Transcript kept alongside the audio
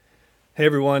Hey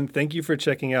everyone, thank you for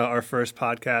checking out our first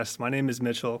podcast. My name is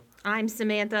Mitchell, I'm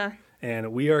Samantha.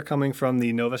 and we are coming from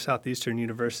the Nova Southeastern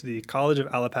University College of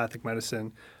Allopathic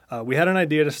Medicine. We had an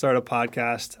idea to start a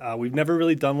podcast. We've never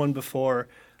really done one before.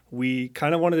 We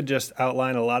kind of wanted to just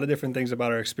outline a lot of different things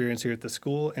about our experience here at the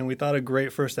school, and we thought a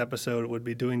great first episode would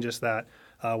be doing just that.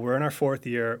 We're in our fourth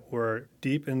year. We're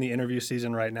deep in the interview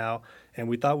season right now, and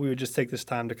we thought we would just take this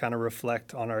time to kind of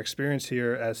reflect on our experience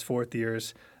here as fourth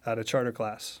years at a charter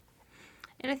class.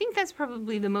 And I think that's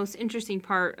probably the most interesting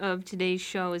part of today's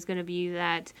show is going to be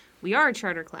that we are a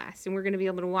charter class and we're going to be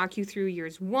able to walk you through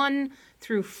years 1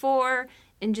 through 4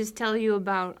 and just tell you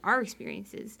about our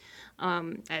experiences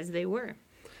as they were.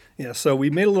 Yeah, so we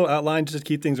made a little outline just to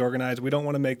keep things organized. We don't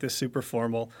want to make this super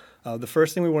formal. The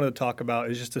first thing we wanted to talk about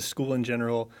is just the school in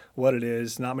general, what it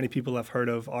is. Not many people have heard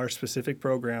of our specific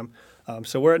program.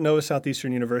 So we're at Nova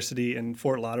Southeastern University in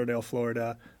Fort Lauderdale,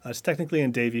 Florida. It's technically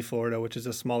in Davie, Florida, which is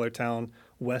a smaller town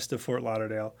west of Fort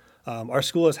Lauderdale. Our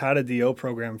school has had a DO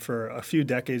program for a few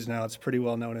decades now. It's pretty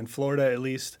well known in Florida, at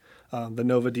least, the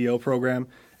Nova DO program.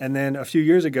 And then a few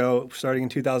years ago, starting in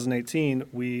 2018,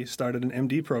 we started an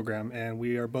MD program, and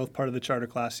we are both part of the charter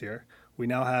class here. We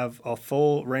now have a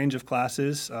full range of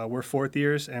classes. We're fourth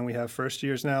years, and we have first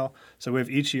years now. So we have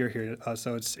each year here.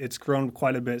 So it's grown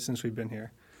quite a bit since we've been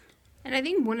here. And I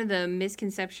think one of the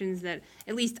misconceptions that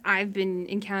at least I've been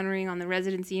encountering on the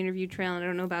residency interview trail, and I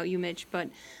don't know about you, Mitch, but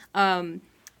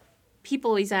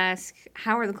people always ask,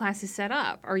 how are the classes set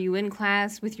up? Are you in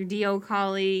class with your DO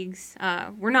colleagues?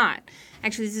 We're not.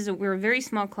 Actually, we're a very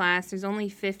small class. There's only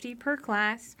 50 per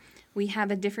class. We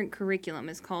have a different curriculum.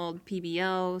 It's called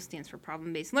PBL, stands for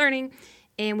Problem-Based Learning,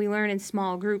 and we learn in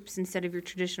small groups instead of your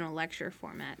traditional lecture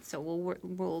format. So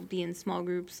we'll be in small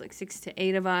groups, like 6 to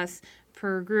 8 of us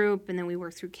per group, and then we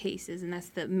work through cases, and that's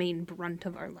the main brunt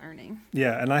of our learning.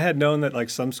 Yeah, and I had known that like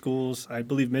some schools, I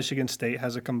believe Michigan State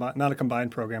has not a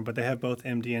combined program, but they have both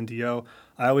MD and DO.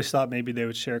 I always thought maybe they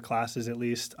would share classes at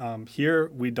least.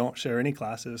 Here, we don't share any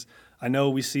classes. I know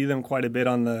we see them quite a bit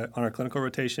on our clinical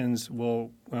rotations.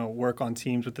 We'll work on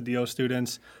teams with the DO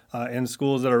students and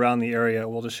schools that are around the area.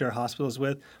 We'll just share hospitals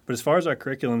with. But as far as our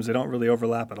curriculums, they don't really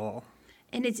overlap at all.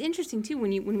 And it's interesting, too,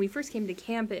 when we first came to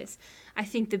campus, I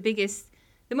think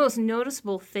the most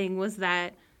noticeable thing was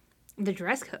that the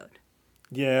dress code.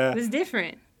 Yeah. It was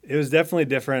different. It was definitely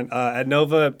different. At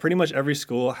Nova, pretty much every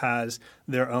school has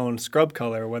their own scrub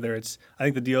color, whether it's, I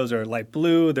think the DOs are light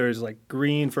blue, there's like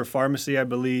green for pharmacy, I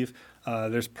believe.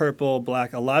 There's purple,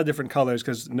 black, a lot of different colors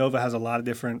because Nova has a lot of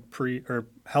different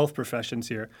health professions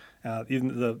here.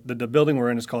 Even the building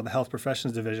we're in is called the Health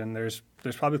Professions Division. There's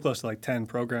probably close to like 10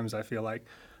 programs, I feel like.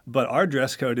 But our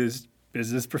dress code is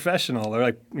business professional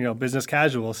or business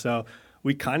casual. So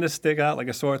we kind of stick out like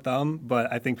a sore thumb,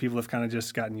 but I think people have kind of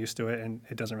just gotten used to it and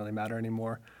it doesn't really matter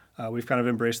anymore. We've kind of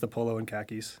embraced the polo and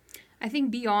khakis. I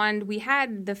think beyond, we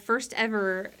had the first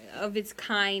ever of its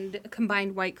kind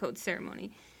combined white coat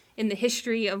ceremony. In the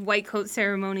history of white coat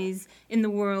ceremonies in the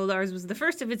world, ours was the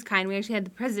first of its kind. We actually had the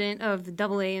president of the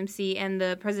AAMC and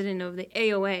the president of the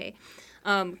AOA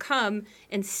come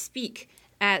and speak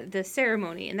at the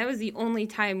ceremony. And that was the only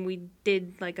time we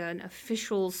did like an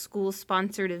official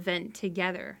school-sponsored event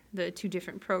together, the two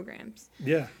different programs.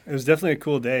 Yeah, it was definitely a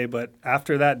cool day. But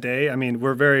after that day, I mean,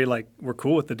 we're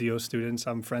cool with the DO students.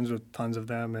 I'm friends with tons of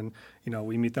them. And,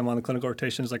 we meet them on the clinical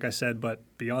rotations, like I said. But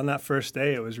beyond that first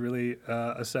day, it was really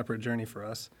a separate journey for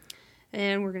us.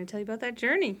 And we're going to tell you about that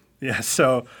journey. Yeah,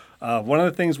 so one of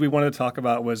the things we wanted to talk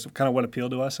about was kind of what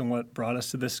appealed to us and what brought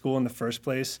us to this school in the first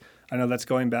place. I know that's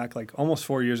going back like almost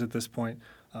 4 years at this point,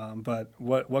 but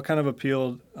what kind of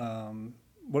appealed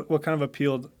what kind of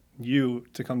appealed you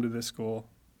to come to this school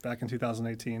back in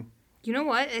 2018? You know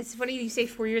what? It's funny you say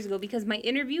 4 years ago because my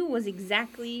interview was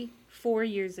exactly 4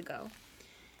 years ago.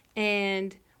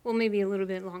 And, well, maybe a little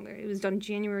bit longer. It was done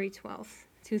January 12th.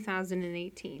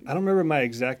 2018. I don't remember my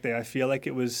exact day. I feel like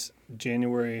it was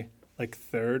January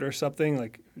 3rd or something,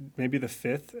 like maybe the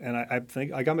 5th. And I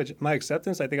think I got my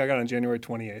acceptance. I think I got on January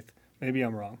 28th. Maybe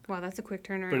I'm wrong. Wow, that's a quick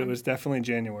turnaround. But it was definitely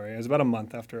January. It was about a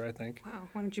month after, I think. Wow,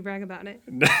 why don't you brag about it?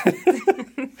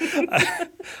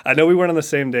 I know we weren't on the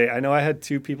same day. I know I had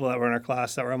 2 people that were in our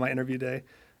class that were on my interview day.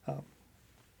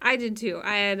 I did too.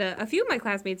 I had a few of my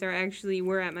classmates were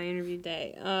at my interview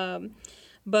day.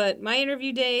 But my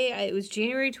interview day, it was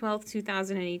January 12th,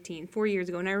 2018, 4 years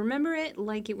ago. And I remember it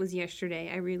like it was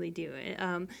yesterday. I really do.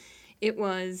 It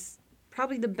was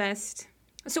probably the best.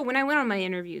 So when I went on my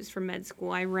interviews for med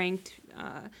school, I ranked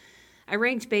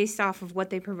based off of what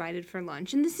they provided for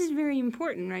lunch. And this is very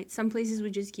important, right? Some places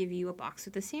would just give you a box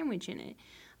with a sandwich in it.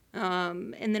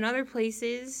 And then other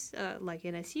places like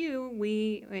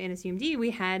NSUMD,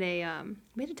 we had a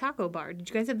taco bar. Did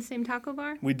you guys have the same taco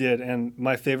bar? We did, and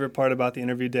my favorite part about the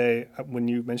interview day, when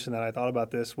you mentioned that, I thought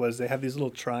about this, was they have these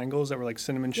little triangles that were like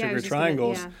cinnamon sugar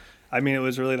triangles. I mean, it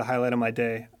was really the highlight of my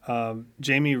day.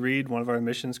 Jamie Reed, one of our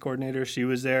admissions coordinators, she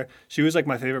was there. She was like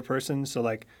my favorite person. So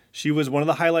like she was one of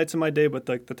the highlights of my day, but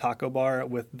like the taco bar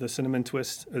with the cinnamon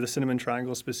twist or the cinnamon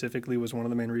triangle specifically was one of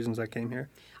the main reasons I came here.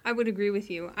 I would agree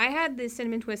with you. I had the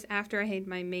cinnamon twist after I had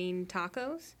my main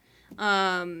tacos,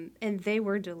 and they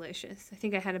were delicious. I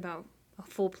think I had about a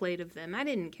full plate of them. I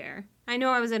didn't care. I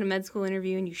know I was at a med school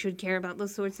interview and you should care about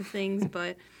those sorts of things,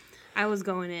 but I was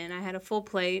going in. I had a full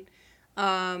plate.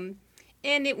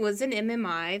 And it was an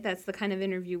MMI. That's the kind of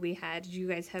interview we had. Did you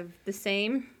guys have the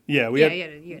same? Yeah, we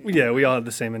all had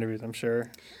the same interviews, I'm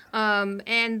sure.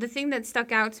 And the thing that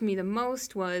stuck out to me the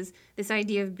most was this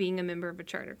idea of being a member of a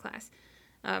charter class.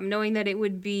 Knowing that it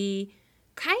would be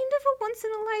kind of a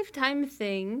once-in-a-lifetime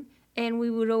thing, and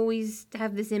we would always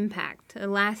have this impact, a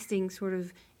lasting sort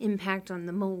of impact on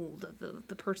the mold of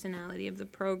the personality of the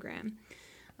program.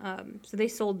 So they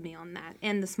sold me on that.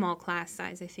 And the small class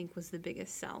size, I think, was the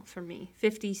biggest sell for me.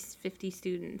 50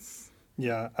 students.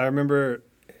 Yeah, I remember,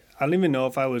 I don't even know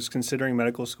if I was considering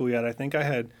medical school yet. I think I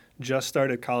had just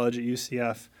started college at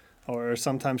UCF or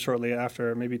sometime shortly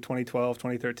after, maybe 2012,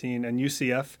 2013. And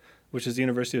UCF, which is the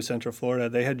University of Central Florida,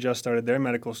 they had just started their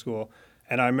medical school.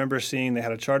 And I remember seeing they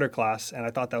had a charter class, and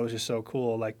I thought that was just so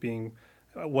cool, like being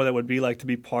what it would be like to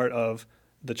be part of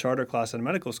the charter class in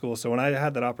medical school. So when I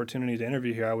had that opportunity to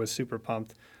interview here, I was super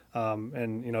pumped,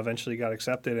 and eventually got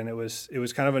accepted. And it was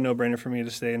kind of a no-brainer for me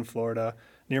to stay in Florida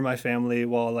near my family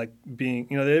while like being,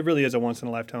 it really is a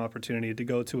once-in-a-lifetime opportunity to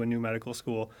go to a new medical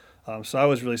school. So I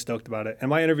was really stoked about it. And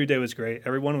my interview day was great.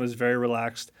 Everyone was very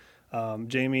relaxed.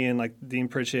 Jamie and like Dean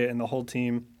Pritchett and the whole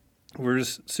team were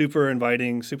just super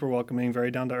inviting, super welcoming,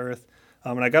 very down to earth.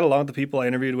 And I got along with the people I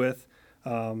interviewed with.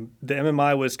 The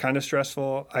MMI was kind of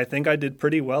stressful. I think I did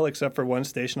pretty well, except for one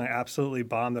station I absolutely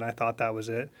bombed, and I thought that was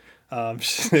it.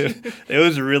 It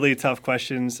was really tough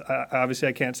questions. Obviously,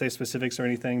 I can't say specifics or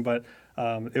anything, but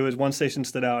it was one station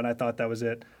stood out, and I thought that was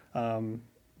it.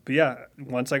 But yeah,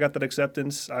 once I got that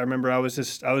acceptance, I remember I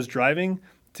was driving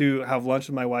to have lunch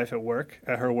with my wife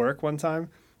at her work one time.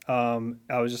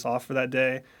 I was just off for that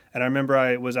day. And I remember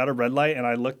I was at a red light, and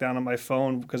I looked down at my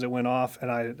phone because it went off,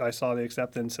 and I saw the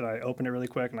acceptance, and I opened it really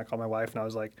quick, and I called my wife, and I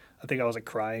was like, I think I was like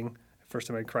crying. First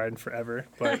time I'd cried in forever.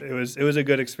 But it was a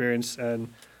good experience.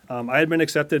 And I had been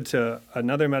accepted to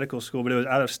another medical school, but it was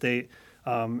out of state.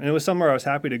 And it was somewhere I was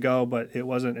happy to go, but it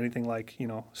wasn't anything like,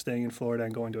 staying in Florida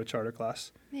and going to a charter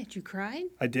class. Did you cry?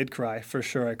 I did cry. For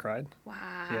sure I cried. Wow.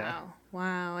 Yeah.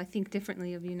 Wow. I think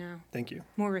differently of you now. Thank you.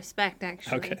 More respect,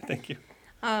 actually. Okay, thank you.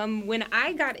 When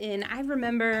I got in, I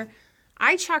remember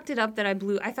I chalked it up that I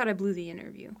thought I blew the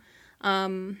interview.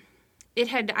 I'm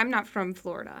not from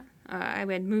Florida. I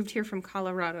had moved here from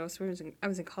Colorado, so I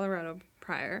was in Colorado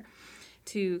prior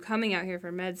to coming out here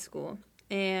for med school.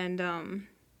 And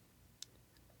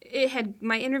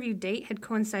my interview date had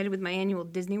coincided with my annual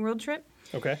Disney World trip.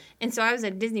 Okay. And so I was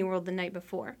at Disney World the night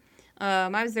before.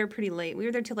 I was there pretty late. We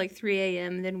were there till like 3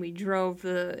 a.m. Then we drove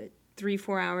the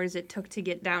 3-4 hours it took to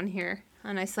get down here.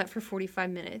 And I slept for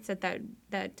 45 minutes at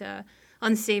that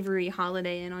unsavory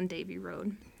Holiday Inn on Davie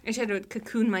Road. I just had to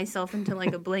cocoon myself into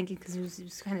like a blanket because it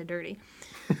was kind of dirty.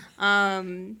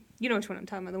 You know which one I'm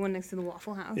talking about, the one next to the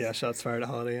Waffle House. Yeah, shots fired at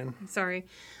Holiday Inn. Sorry.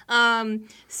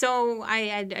 So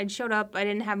I'd showed up. I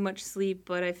didn't have much sleep,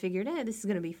 but I figured, this is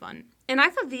going to be fun. And I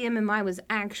thought the MMI was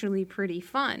actually pretty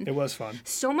fun. It was fun.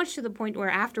 So much to the point where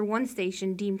after one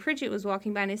station, Dean Pritchett was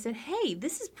walking by and I said, hey,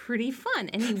 this is pretty fun.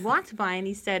 And he walked by and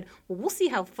he said, well, we'll see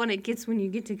how fun it gets when you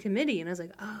get to committee. And I was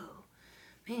like, oh,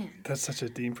 man. That's such a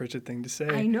Dean Pritchett thing to say.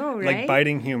 I know, right? Like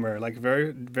biting humor. Like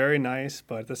very, very nice,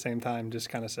 but at the same time, just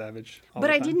kind of savage. But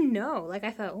I didn't know. Like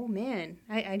I thought, oh, man,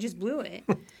 I just blew it.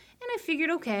 And I figured,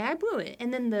 okay, I blew it.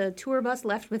 And then the tour bus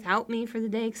left without me for the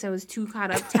day because I was too caught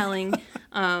up telling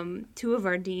two of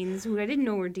our deans, who I didn't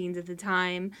know were deans at the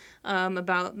time,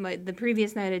 about the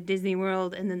previous night at Disney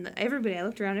World. And then I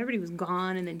looked around, everybody was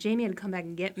gone. And then Jamie had to come back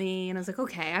and get me. And I was like,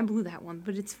 okay, I blew that one,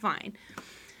 but it's fine.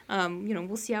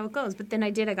 We'll see how it goes. But then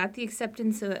I got the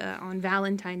acceptance on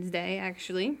Valentine's Day,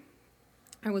 actually.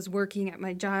 I was working at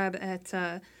my job at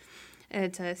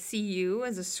CU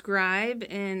as a scribe,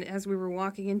 and as we were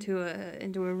walking into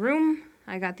a room,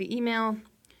 I got the email.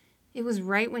 It was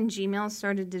right when Gmail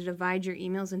started to divide your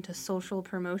emails into social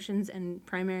promotions and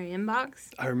primary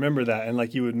inbox. I remember that, and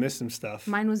like you would miss some stuff.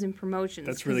 Mine was in promotions.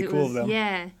 That's really cool of them.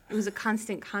 Yeah, it was a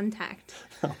constant contact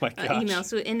oh my gosh. email,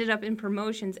 so it ended up in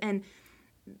promotions, and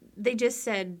they just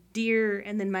said dear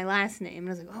and then my last name. And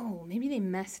I was like, oh, maybe they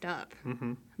messed up.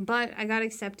 Mm-hmm. But I got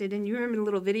accepted. And you remember the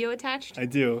little video attached? I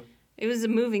do. It was a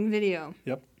moving video.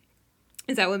 Yep.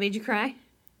 Is that what made you cry?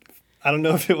 I don't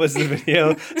know if it was the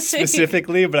video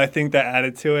specifically, but I think that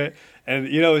added to it. And,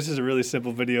 you know, it's just a really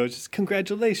simple video. It's just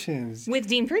congratulations. With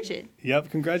Dean Pritchett.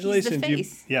 Yep, congratulations. He's the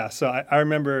face. Yeah, so I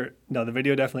remember, no, the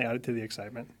video definitely added to the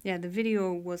excitement. Yeah, the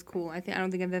video was cool. I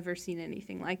don't think I've ever seen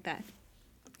anything like that.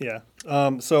 Yeah.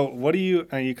 So what do you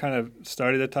kind of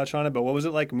started to touch on it, but what was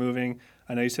it like moving?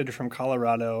 I know you said you're from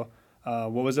Colorado.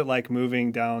 What was it like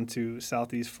moving down to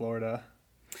Southeast Florida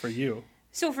for you?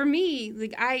 So for me,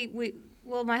 like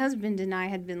my husband and I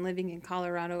had been living in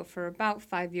Colorado for about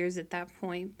 5 years at that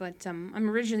point, but I'm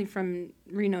originally from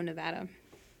Reno, Nevada,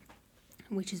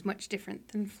 which is much different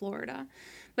than Florida.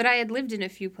 But I had lived in a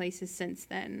few places since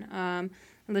then. I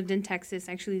lived in Texas,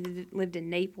 actually lived in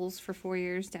Naples for 4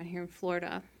 years down here in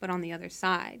Florida, but on the other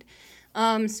side.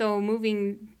 So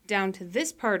moving down to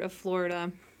this part of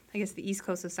Florida, I guess the east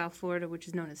coast of South Florida, which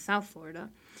is known as South Florida,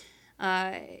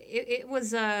 it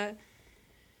was a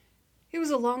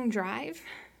long drive.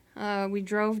 We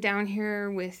drove down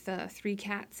here with 3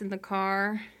 cats in the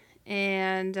car,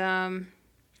 and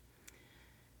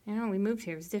we moved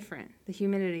here. It was different. The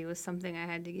humidity was something I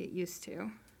had to get used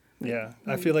to. Yeah,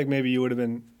 I feel like maybe you would have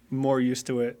been more used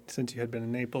to it since you had been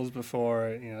in Naples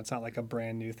before. You know, it's not like a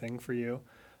brand new thing for you.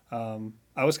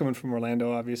 I was coming from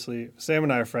Orlando, obviously. Sam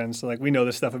and I are friends, so like we know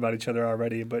this stuff about each other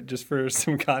already. But just for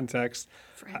some context,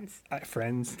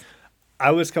 friends.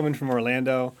 I was coming from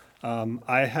Orlando.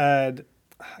 I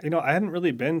hadn't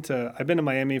really been to. I've been to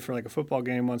Miami for like a football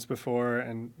game once before,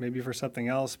 and maybe for something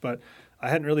else. But I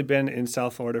hadn't really been in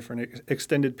South Florida for an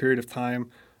extended period of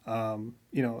time.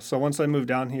 So once I moved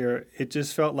down here, it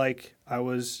just felt like I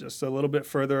was just a little bit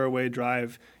further away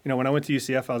drive. You know, when I went to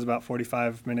UCF, I was about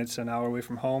 45 minutes, an hour away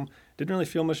from home. Didn't really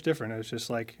feel much different. It was just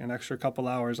like an extra couple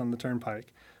hours on the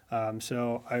turnpike.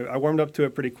 So I warmed up to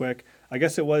it pretty quick. I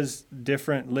guess it was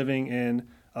different living in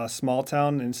a small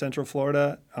town in Central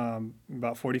Florida,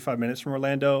 about 45 minutes from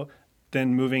Orlando,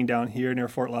 then moving down here near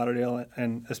Fort Lauderdale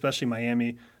and especially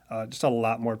Miami. Just a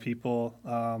lot more people,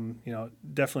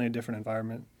 definitely a different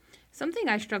environment. Something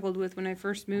I struggled with when I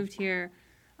first moved here,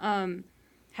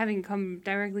 having come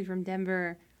directly from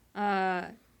Denver,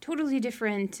 totally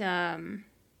different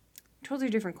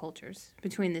cultures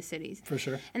between the cities. For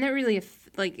sure. And that really,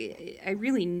 I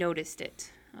really noticed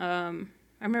it. I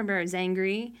remember I was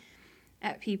angry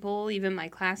at people, even my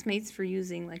classmates, for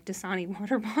using like Dasani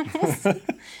water bottles,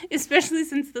 especially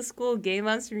since the school gave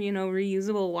us,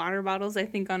 reusable water bottles, I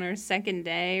think on our second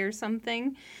day or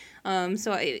something.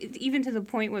 Even to the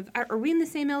point with, are we in the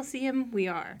same LCM? We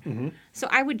are. Mm-hmm. So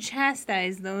I would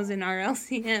chastise those in our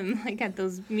LCM, like at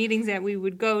those meetings that we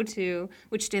would go to,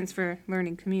 which stands for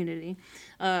Learning Community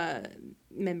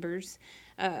members.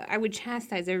 I would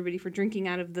chastise everybody for drinking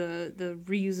out of the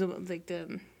reusable, like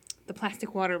the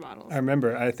plastic water bottles.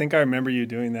 I think I remember you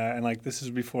doing that, and like this is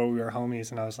before we were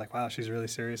homies, and I was like, wow, she's really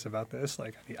serious about this.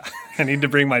 Like, I need to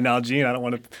bring my Nalgene. I don't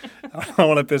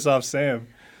want to piss off Sam.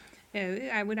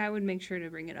 Yeah, I would make sure to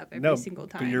bring it up every single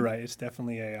time. But you're right. It's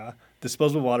definitely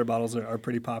disposable water bottles are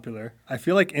pretty popular. I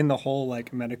feel like in the whole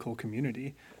like medical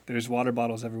community, there's water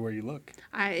bottles everywhere you look.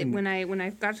 When I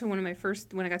got to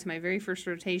my very first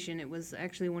rotation, it was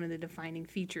actually one of the defining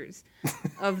features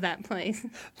of that place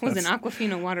was an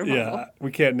Aquafina water bottle. Yeah, we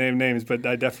can't name names, but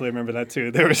I definitely remember that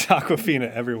too. There was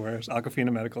Aquafina everywhere. It was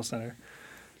Aquafina Medical Center.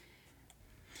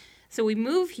 So we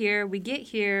move here, we get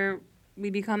here. We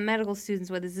become medical students.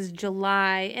 This is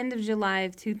end of July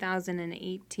of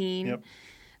 2018. Yep.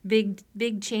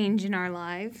 Big change in our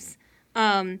lives.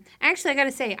 Actually, I got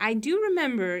to say, I do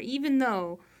remember, even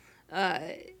though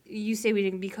you say we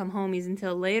didn't become homies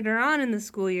until later on in the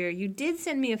school year, you did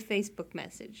send me a Facebook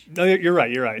message. No, you're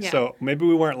right. Yeah. So maybe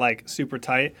we weren't like super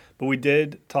tight, but we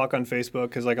did talk on Facebook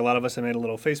because like a lot of us had made a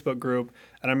little Facebook group.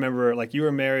 And I remember like you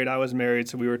were married, I was married,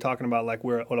 so we were talking about like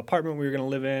what apartment we were going to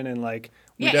live in and like.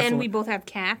 And we both have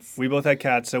cats. We both had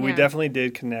cats, so we definitely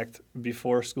did connect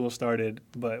before school started,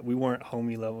 but we weren't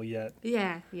homie level yet.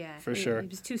 Yeah. For sure.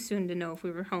 It was too soon to know if we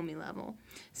were homie level.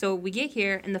 So we get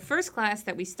here, and the first class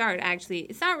that we start, actually,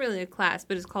 it's not really a class,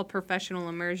 but it's called Professional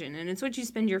Immersion, and it's what you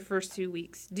spend your first 2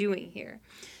 weeks doing here.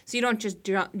 So you don't just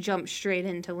jump straight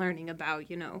into learning about,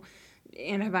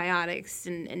 antibiotics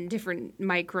and different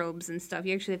microbes and stuff.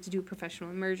 You actually have to do a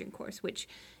professional immersion course, which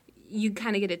you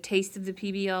kind of get a taste of the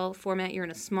PBL format. You're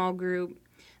in a small group.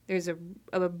 There's a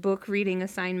book reading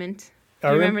assignment. Do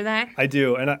you remember that? I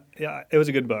do, and it was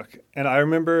a good book. And I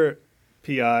remember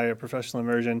PI, or professional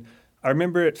immersion. I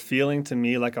remember it feeling to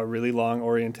me like a really long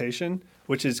orientation,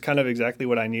 which is kind of exactly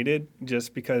what I needed,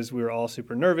 just because we were all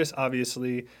super nervous,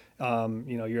 obviously.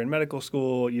 You're in medical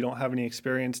school, you don't have any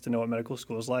experience to know what medical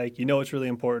school is like. You know it's really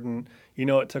important. You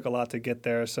know it took a lot to get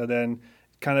there. So then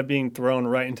kind of being thrown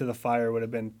right into the fire would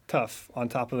have been tough on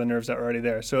top of the nerves that were already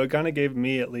there. So it kind of gave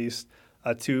me at least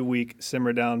a 2-week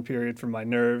simmer down period for my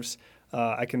nerves.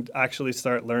 I can actually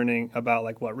start learning about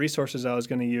like what resources I was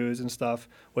going to use and stuff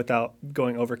without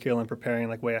going overkill and preparing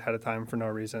like way ahead of time for no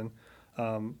reason.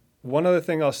 One other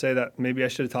thing I'll say that maybe I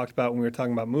should have talked about when we were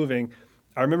talking about moving,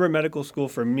 I remember medical school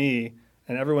for me,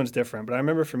 and everyone's different, but I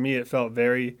remember for me it felt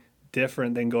very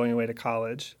different than going away to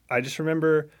college. I just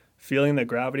remember feeling the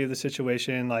gravity of the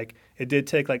situation. Like it did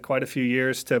take like quite a few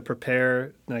years to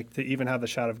prepare, like to even have the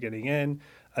shot of getting in.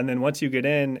 And then once you get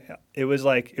in, it was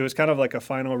kind of like a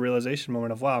final realization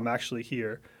moment of, wow, I'm actually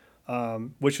here,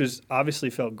 which was obviously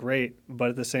felt great. But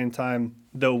at the same time,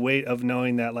 the weight of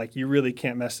knowing that like you really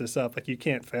can't mess this up, like you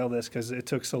can't fail this because it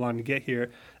took so long to get here,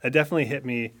 it definitely hit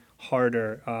me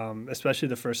harder, especially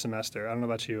the first semester. I don't know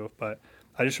about you, but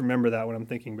I just remember that when I'm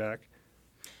thinking back.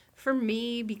 For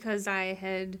me, because I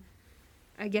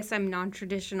guess I'm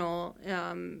non-traditional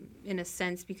in a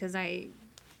sense because I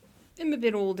am a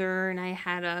bit older and I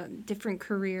had a different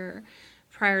career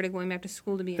prior to going back to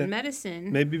school to be in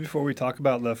medicine. Maybe before we talk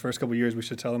about the first couple of years, we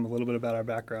should tell them a little bit about our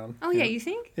background. Oh, yeah, you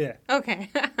think? Yeah. Okay.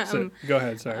 So, go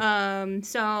ahead, sorry.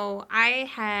 So I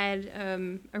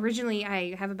had, originally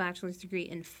I have a bachelor's degree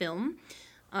in film,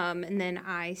 and then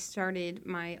I started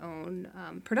my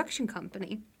own production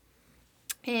company.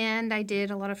 And I did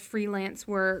a lot of freelance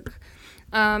work.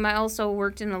 I also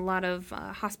worked in a lot of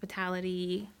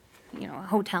hospitality,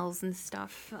 hotels and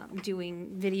stuff, doing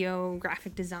video,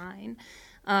 graphic design.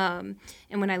 And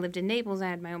when I lived in Naples, I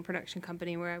had my own production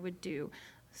company where I would do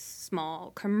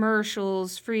small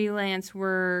commercials, freelance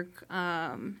work,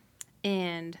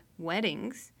 and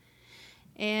weddings.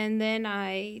 And then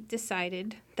I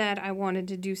decided that I wanted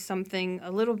to do something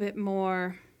a little bit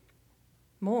more,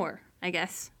 I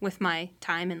guess, with my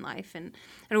time in life. And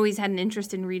I'd always had an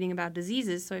interest in reading about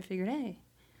diseases, so I figured, hey,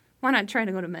 why not try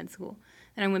to go to med school?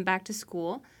 And I went back to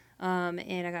school,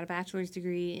 and I got a bachelor's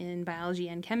degree in biology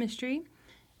and chemistry.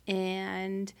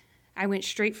 And I went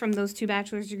straight from those 2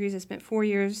 bachelor's degrees. I spent 4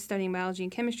 years studying biology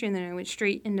and chemistry, and then I went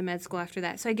straight into med school after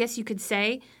that. So I guess you could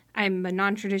say I'm a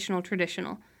non-traditional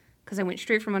traditional, because I went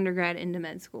straight from undergrad into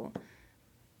med school.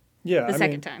 Yeah,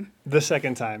 The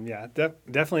second time, yeah.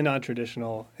 Definitely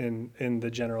non-traditional in the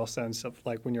general sense of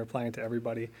like when you're applying it to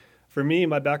everybody. For me,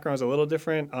 my background is a little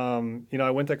different.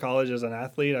 I went to college as an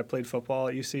athlete. I played football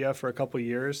at UCF for a couple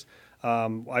years.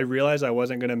 I realized I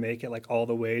wasn't going to make it like all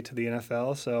the way to the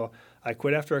NFL, so I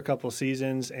quit after a couple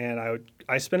seasons, and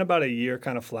I spent about a year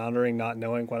kind of floundering, not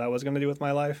knowing what I was going to do with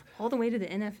my life. all the way to the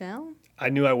NFL? I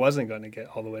knew I wasn't going to get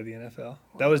all the way to the NFL. Wow.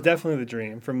 That was definitely the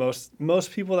dream for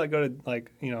most people that go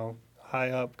to high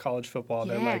up college football.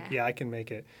 They're like, yeah, I can make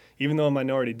it, even though a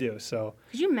minority do. So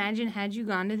could you imagine had you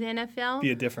gone to the NFL?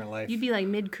 Be a different life. You'd be like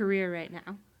mid-career right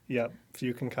now. Yep,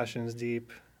 few concussions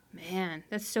deep. Man,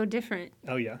 that's so different.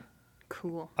 Oh yeah.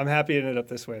 Cool. I'm happy it ended up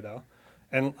this way though.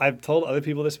 And I've told other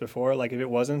people this before, like if it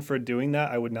wasn't for doing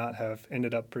that, I would not have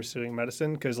ended up pursuing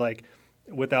medicine because like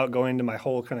without going to my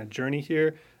whole kind of journey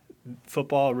here,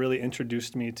 football really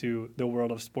introduced me to the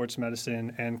world of sports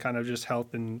medicine and kind of just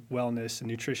health and wellness and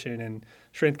nutrition and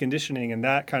strength conditioning. And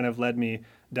that kind of led me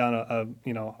down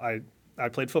I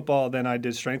played football, then I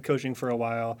did strength coaching for a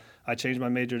while. I changed my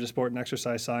major to sport and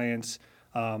exercise science.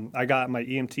 I got my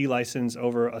EMT license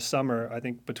over a summer, I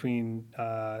think between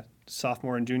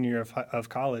sophomore and junior year of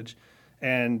college.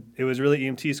 And it was really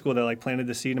EMT school that like planted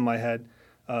the seed in my head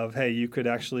of, hey, you could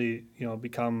actually,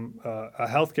 become a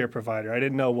healthcare provider. I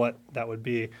didn't know what that would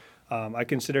be. I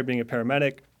considered being a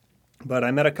paramedic, but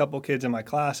I met a couple kids in my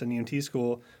class in EMT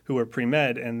school who were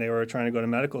pre-med and they were trying to go to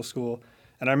medical school.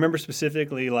 And I remember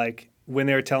specifically like when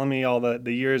they were telling me all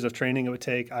the years of training it would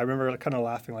take, I remember kind of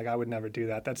laughing like I would never do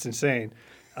that. That's insane.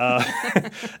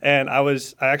 And I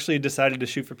actually decided to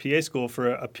shoot for PA school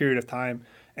for a period of time.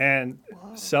 And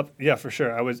yeah, for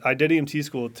sure. I did EMT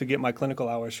school to get my clinical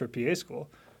hours for PA school.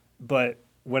 But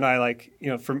when I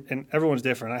and everyone's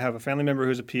different. I have a family member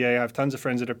who's a PA. I have tons of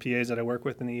friends that are PAs that I work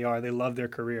with in the ER. They love their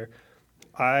career.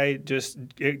 It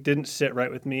didn't sit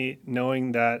right with me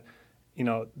knowing that,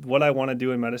 what I want to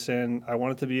do in medicine, I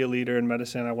wanted to be a leader in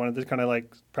medicine. I wanted to kind of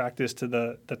like practice to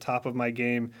the top of my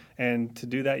game. And to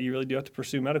do that, you really do have to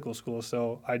pursue medical school.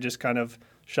 So I just kind of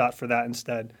shot for that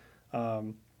instead.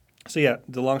 So yeah,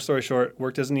 the long story short,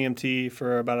 worked as an EMT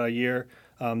for about a year.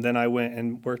 Then I went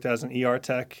and worked as an ER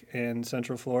tech in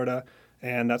Central Florida.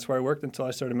 And that's where I worked until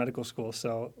I started medical school.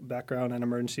 So background in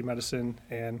emergency medicine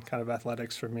and kind of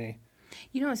athletics for me.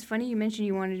 You know, it's funny you mentioned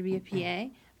you wanted to be a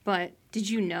PA, but did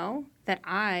you know that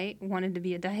I wanted to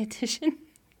be a dietitian?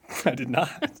 I did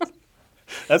not.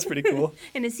 That's pretty cool.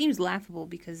 And it seems laughable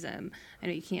because I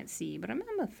know you can't see, but I'm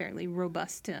a fairly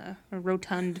robust, a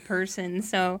rotund person.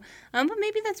 So, but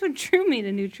maybe that's what drew me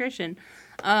to nutrition.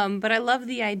 But I love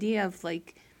the idea of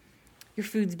like your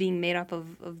food's being made up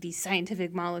of these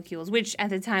scientific molecules, which at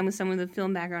the time with someone with a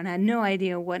film background had no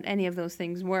idea what any of those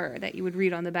things were that you would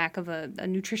read on the back of a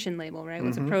nutrition label, right?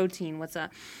 What's a protein? What's a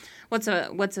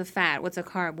fat? What's a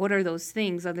carb? What are those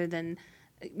things other than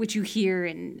which you hear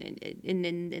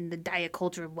in the diet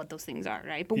culture of what those things are,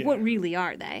 right? But what really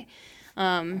are they?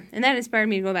 And that inspired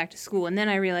me to go back to school. And then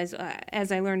I realized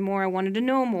as I learned more, I wanted to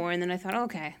know more. And then I thought,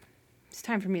 okay, it's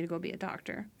time for me to go be a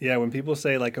doctor. Yeah, when people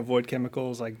say, like, avoid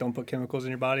chemicals, like, don't put chemicals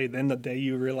in your body, then the day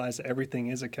you realize that everything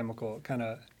is a chemical,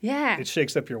 it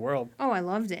shakes up your world. Oh, I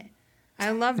loved it.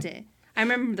 I loved it. I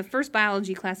remember the first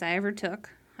biology class I ever took.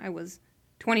 I was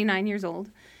 29 years old.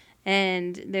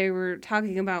 And they were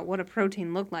talking about what a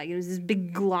protein looked like. It was this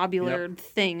big globular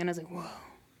thing. And I was like, whoa,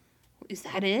 is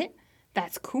that it?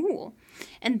 That's cool.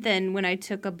 And then when I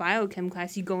took a biochem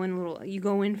class, you go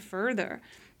in further.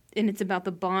 And it's about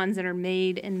the bonds that are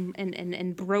made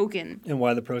and broken. And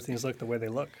why the proteins look the way they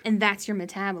look. And that's your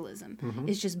metabolism. Mm-hmm.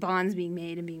 It's just bonds being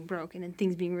made and being broken and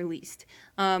things being released.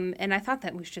 And I thought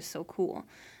that was just so cool.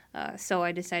 So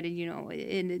I decided,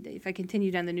 if I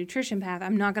continue down the nutrition path,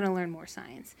 I'm not going to learn more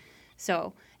science.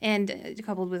 So, and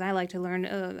coupled with I like to learn,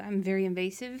 I'm very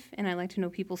invasive, and I like to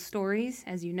know people's stories,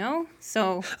 as you know.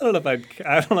 So I don't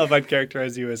know if I'd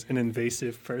characterize you as an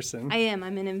invasive person. I am.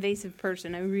 I'm an invasive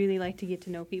person. I really like to get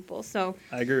to know people. So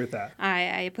I agree with that.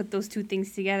 I put those two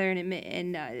things together,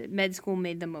 and med school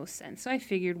made the most sense. So I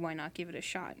figured, why not give it a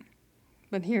shot?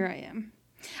 But here I am.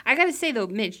 I got to say though,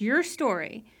 Mitch, your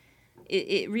story.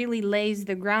 It really lays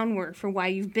the groundwork for why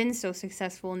you've been so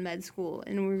successful in med school.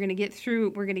 And we're going to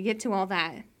get to all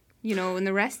that, in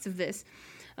the rest of this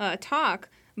talk.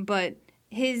 But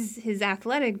his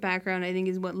athletic background, I think,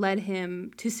 is what led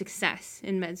him to success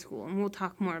in med school. And we'll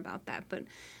talk more about that. But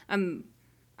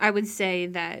I would say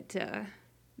that's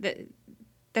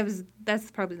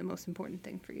probably the most important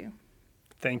thing for you.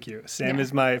 Thank you. Sam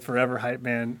is my forever hype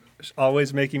man,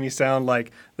 always making me sound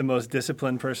like the most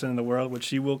disciplined person in the world, which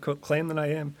she will claim that I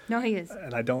am. No, he is.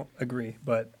 And I don't agree,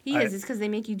 but he is. It's because they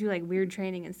make you do like weird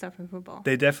training and stuff in football.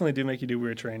 They definitely do make you do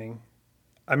weird training.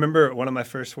 I remember one of my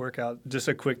first workouts, just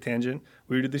a quick tangent,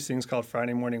 we would do these things called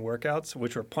Friday morning workouts,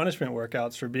 which were punishment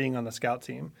workouts for being on the scout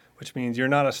team, which means you're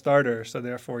not a starter, so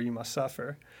therefore you must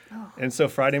suffer. Oh. And so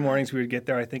Friday mornings we would get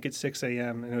there, I think at 6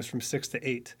 a.m., and it was from 6 to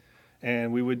 8.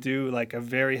 And we would do like a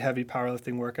very heavy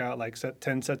powerlifting workout, like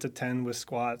 10 sets of 10 with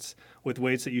squats, with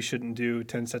weights that you shouldn't do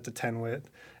 10 sets of 10 with.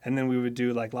 And then we would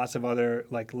do like lots of other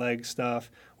like leg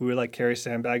stuff. We would like carry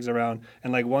sandbags around.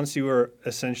 And like once you were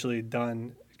essentially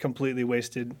done, completely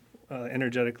wasted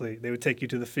energetically, they would take you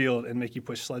to the field and make you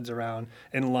push sleds around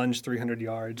and lunge 300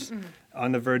 yards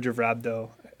on the verge of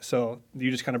rhabdo. So you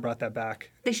just kind of brought that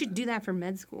back. They should do that for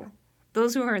med school.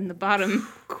 Those who are in the bottom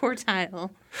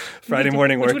quartile. Friday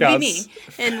morning workouts. Which would be me.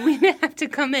 And we have to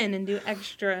come in and do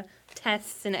extra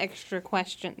tests and extra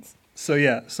questions.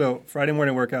 So Friday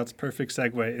morning workouts, perfect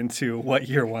segue into what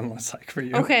year one was like for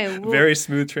you. Okay. Well, very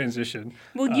smooth transition.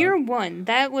 Well, year one,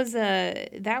 that was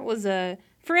a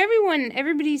for everyone,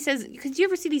 everybody says, because you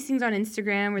ever see these things on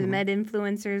Instagram where the med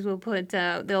influencers will put,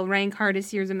 they'll rank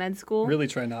hardest years of med school? Really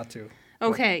try not to.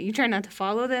 Okay, you try not to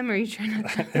follow them, or you try not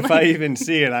to... If I even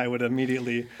see it, I would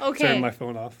immediately turn my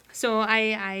phone off. So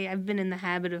I've been in the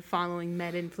habit of following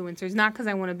med influencers, not because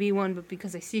I want to be one, but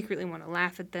because I secretly want to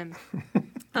laugh at them,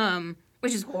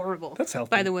 which is horrible. That's healthy.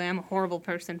 By the way, I'm a horrible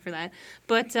person for that.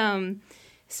 But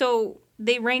so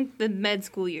they rank the med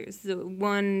school years, so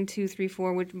 1, 2, 3,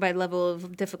 4, which by level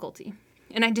of difficulty.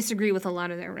 And I disagree with a lot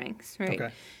of their ranks, right?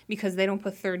 Okay. Because they don't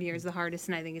put third year as the hardest,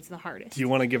 and I think it's the hardest. Do you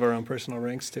want to give our own personal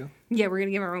ranks, too? Yeah, we're going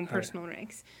to give our own personal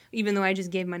ranks, even though I just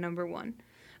gave my number 1.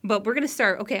 But we're going to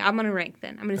start, okay, I'm going to rank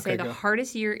then. I'm going to say the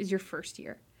hardest year is your first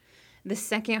year. The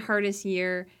second hardest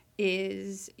year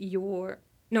is your...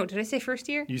 No, did I say first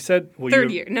year? You said... Well,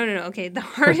 third year. No. Okay,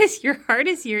 your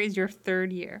hardest year is your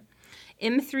third year.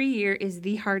 M3 year is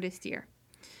the hardest year,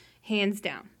 hands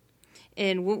down.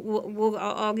 And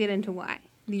I'll get into why.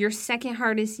 Your second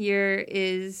hardest year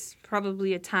is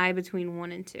probably a tie between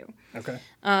 1 and 2. Okay.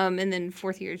 And then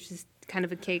fourth year is just kind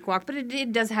of a cakewalk, but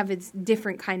it does have its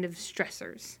different kind of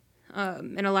stressors.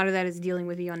 And a lot of that is dealing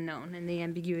with the unknown and the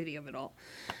ambiguity of it all,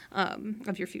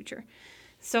 of your future.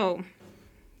 So,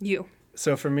 you.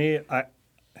 So for me,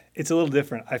 It's a little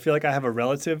different. I feel like I have a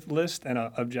relative list and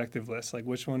an objective list. Like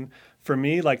which one, for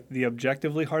me, like the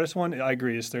objectively hardest one, I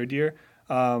agree, is third year,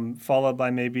 followed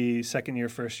by maybe second year,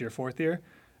 first year, fourth year.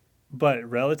 But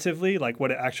relatively, like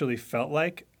what it actually felt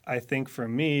like, I think for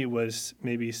me was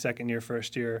maybe second year,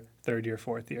 first year, third year,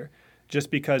 fourth year. Just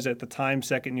because at the time,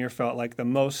 second year felt like the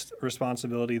most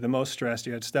responsibility, the most stress.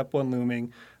 You had step one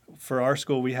looming. For our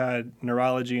school, we had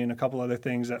neurology and a couple other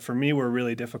things that for me were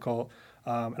really difficult.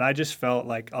 And I just felt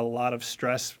like a lot of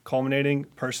stress culminating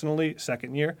personally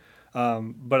second year.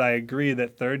 But I agree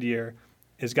that third year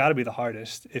has got to be the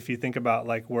hardest if you think about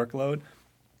like workload.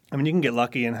 I mean, you can get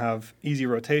lucky and have easy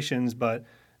rotations, but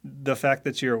the fact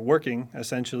that you're working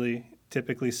essentially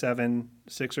typically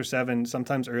 6 or 7,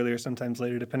 sometimes earlier, sometimes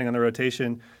later, depending on the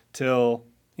rotation, till,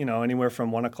 anywhere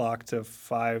from 1 o'clock to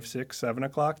 5, 6, 7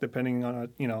 o'clock, depending on,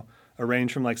 a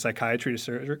range from like psychiatry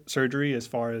to surgery as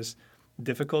far as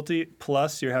difficulty.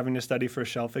 Plus you're having to study for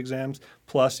shelf exams.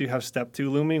 Plus you have step 2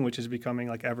 looming, which is becoming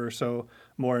like ever so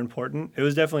more important. It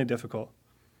was definitely difficult.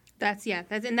 That's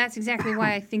exactly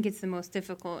why I think it's the most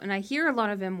difficult. And I hear a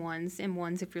lot of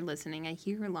M1s, if you're listening, I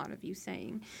hear a lot of you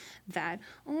saying that,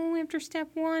 after step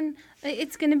 1,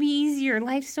 it's going to be easier.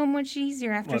 Life's so much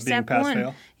easier after step 1.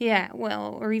 Fail? Yeah,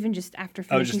 well, or even just after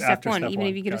finishing step 1, even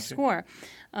if you get a score.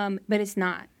 But it's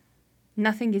not.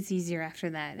 Nothing gets easier after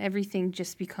that. Everything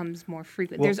just becomes more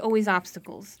frequent. Well, there's always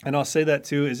obstacles. And I'll say that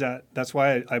too, that's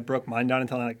why I broke mine down and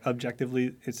telling like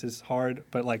objectively it's as hard.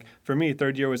 But like for me,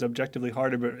 third year was objectively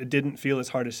harder, but it didn't feel as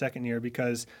hard as second year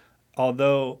because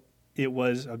although it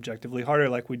was objectively harder,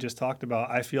 like we just talked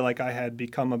about, I feel like I had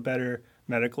become a better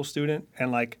medical student and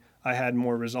like I had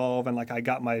more resolve and like I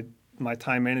got my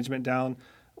time management down.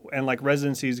 And like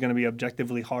residency is going to be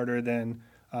objectively harder than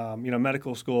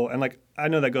medical school. And like, I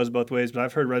know that goes both ways, but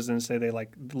I've heard residents say they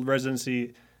like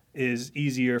residency is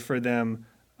easier for them,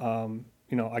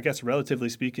 I guess relatively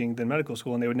speaking, than medical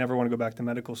school. And they would never want to go back to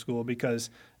medical school because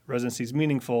residency is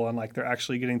meaningful and like they're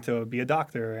actually getting to be a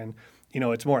doctor and,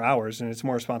 it's more hours and it's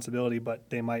more responsibility, but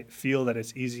they might feel that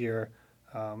it's easier.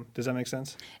 Does that make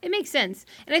sense? It makes sense.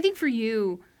 And I think for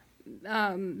you,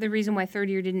 the reason why third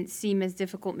year didn't seem as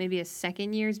difficult maybe as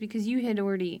second year is because you had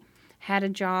already had a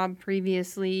job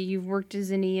previously, you've worked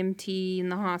as an EMT in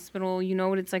the hospital, you know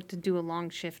what it's like to do a long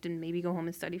shift and maybe go home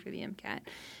and study for the MCAT.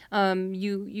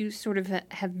 You sort of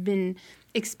have been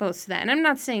exposed to that. And I'm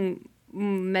not saying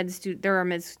there are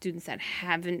med students that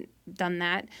haven't done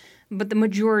that, but the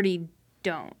majority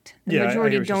don't. The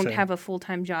majority don't have a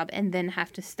full-time job and then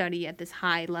have to study at this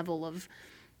high level of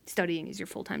studying is your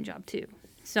full-time job too.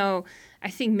 So I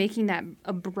think making that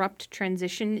abrupt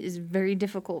transition is very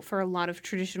difficult for a lot of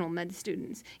traditional med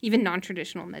students, even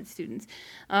non-traditional med students.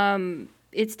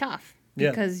 It's tough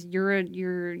because you're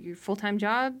your full-time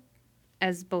job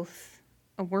as both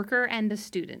a worker and a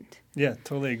student. Yeah,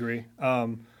 totally agree.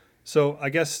 So I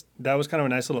guess that was kind of a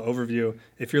nice little overview.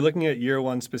 If you're looking at year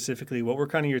 1 specifically, what were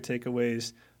kind of your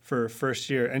takeaways for first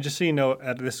year? And just so you know,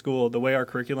 at this school, the way our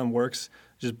curriculum works,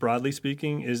 just broadly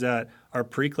speaking, is that our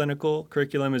preclinical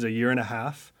curriculum is a year and a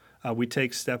half. We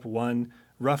take step 1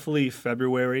 roughly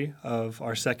February of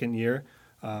our second year,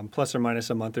 plus or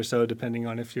minus a month or so, depending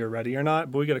on if you're ready or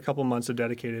not. But we get a couple months of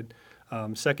dedicated.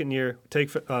 Second year, take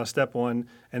step 1,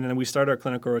 and then we start our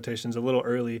clinical rotations a little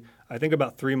early. I think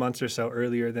about 3 months or so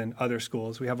earlier than other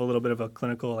schools. We have a little bit of a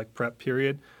clinical like prep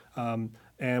period.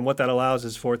 And what that allows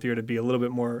is fourth year to be a little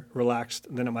bit more relaxed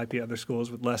than it might be at other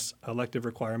schools with less elective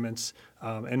requirements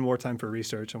and more time for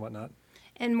research and whatnot.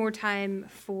 And more time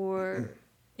for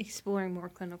exploring more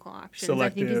clinical options. Selectives, I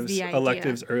think is the idea.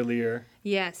 Electives earlier.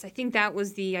 Yes, I think that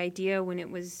was the idea when it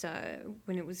was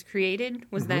created,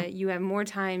 was that you have more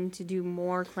time to do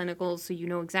more clinicals so you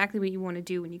know exactly what you want to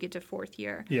do when you get to fourth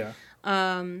year. Yeah.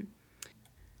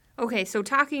 Okay, so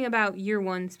talking about year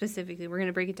 1 specifically, we're going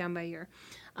to break it down by year.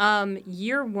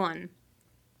 Year 1.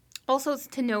 Also,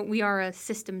 to note, we are a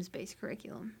systems-based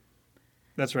curriculum.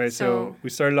 That's right. So we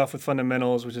started off with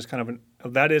fundamentals, which is kind of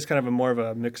a more of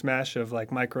a mix mash of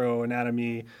like micro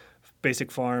anatomy, basic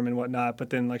pharm and whatnot.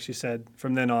 But then, like she said,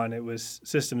 from then on, it was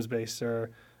systems-based or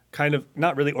kind of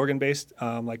not really organ-based.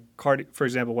 For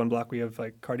example, one block we have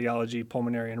like cardiology,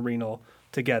 pulmonary, and renal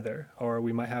together, or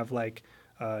we might have like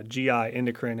GI,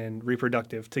 endocrine, and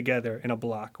reproductive together in a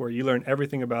block where you learn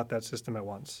everything about that system at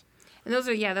once. And those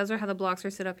are how the blocks are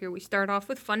set up here. We start off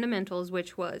with fundamentals,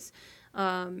 which was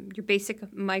your basic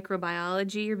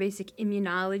microbiology, your basic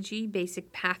immunology,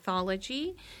 basic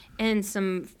pathology, and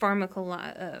some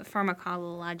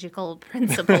pharmacological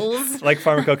principles. Like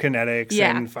pharmacokinetics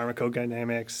and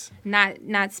pharmacodynamics.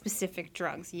 Not specific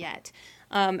drugs yet.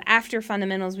 After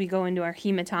fundamentals, we go into our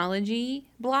hematology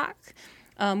block.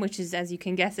 which is, as you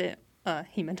can guess it,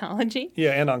 hematology.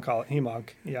 Yeah, and oncology, hemonc,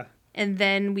 yeah. And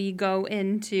then we go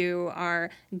into our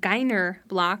Gyner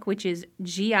block, which is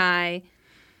GI,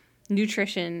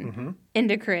 nutrition,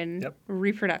 endocrine,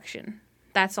 reproduction.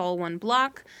 That's all one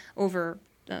block over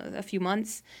a few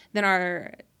months. Then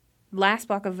our last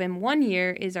block of M1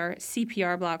 year is our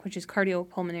CPR block, which is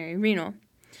cardiopulmonary renal.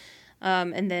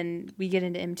 And then we get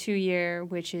into M2 year,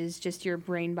 which is just your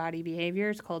brain body behavior.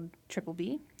 It's called triple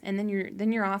B. And then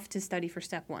you're off to study for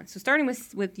step 1. So starting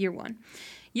with year 1.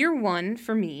 Year 1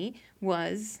 for me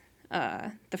was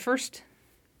the first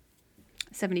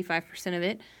 75% of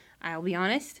it. I'll be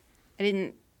honest, I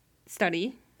didn't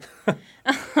study.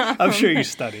 I'm sure you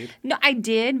studied. No, I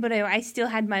did, but I still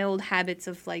had my old habits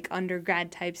of like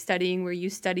undergrad type studying where you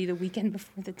study the weekend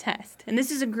before the test. And this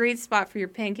is a great spot for your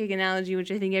pancake analogy,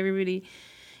 which I think everybody,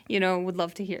 would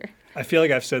love to hear. I feel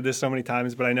like I've said this so many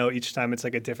times, but I know each time it's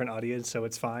like a different audience, so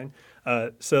it's fine.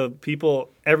 So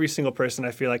every single person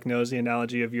I feel like knows the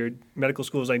analogy of your medical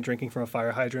school is like drinking from a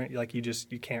fire hydrant. Like you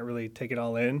can't really take it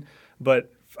all in.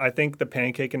 But I think the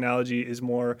pancake analogy is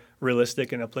more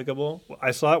realistic and applicable.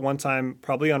 I saw it one time,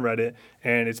 probably on Reddit,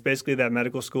 and it's basically that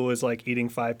medical school is like eating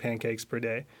 5 pancakes per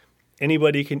day.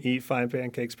 Anybody can eat 5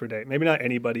 pancakes per day. Maybe not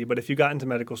anybody, but if you got into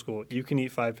medical school, you can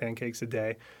eat 5 pancakes a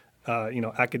day,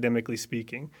 academically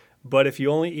speaking. But if you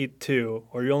only eat 2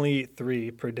 or you only eat 3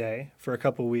 per day for a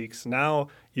couple weeks, now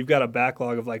you've got a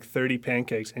backlog of like 30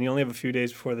 pancakes and you only have a few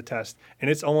days before the test. And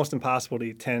it's almost impossible to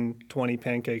eat 10, 20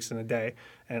 pancakes in a day.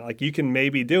 And like you can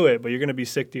maybe do it, but you're going to be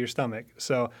sick to your stomach.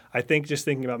 So I think just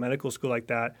thinking about medical school like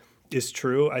that is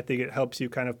true. I think it helps you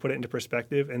kind of put it into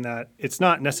perspective in that it's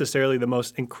not necessarily the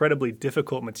most incredibly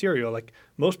difficult material. Like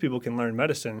most people can learn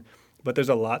medicine, but there's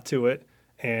a lot to it.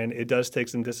 And it does take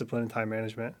some discipline and time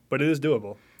management, but it is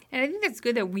doable. And I think that's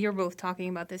good that we are both talking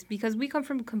about this because we come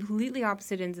from completely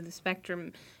opposite ends of the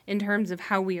spectrum in terms of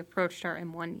how we approached our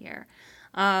M1 year.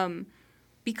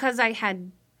 Because I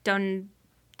had done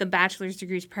the bachelor's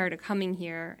degrees prior to coming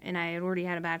here, and I had already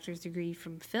had a bachelor's degree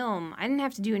from film, I didn't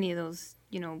have to do any of those,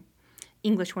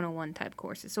 English 101 type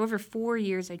courses. So over 4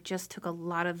 years, I just took a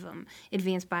lot of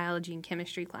advanced biology and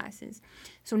chemistry classes.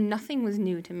 So nothing was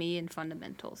new to me in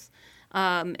fundamentals.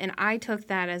 And I took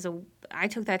that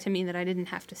to mean that I didn't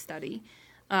have to study.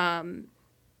 Add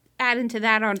into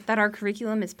that our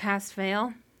curriculum is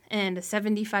pass-fail, and a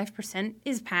 75%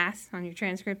 is pass on your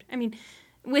transcript. I mean,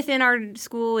 within our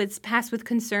school, it's pass with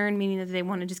concern, meaning that they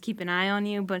want to just keep an eye on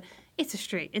you, but it's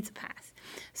a pass.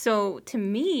 So to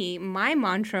me, my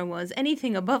mantra was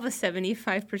anything above a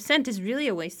 75% is really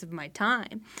a waste of my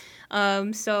time.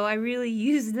 So I really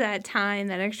used that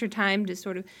extra time to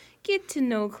sort of get to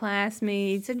know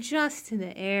classmates, adjust to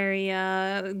the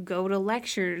area, go to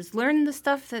lectures, learn the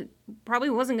stuff that probably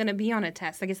wasn't going to be on a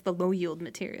test, I guess the low-yield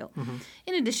material,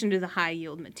 in addition to the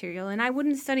high-yield material. And I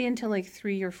wouldn't study until like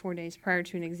 3 or 4 days prior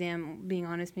to an exam, being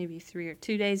honest, maybe 3 or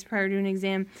 2 days prior to an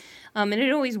exam. And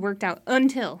it always worked out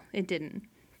until it didn't,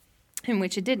 in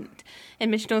which it didn't.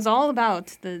 And Mitch knows all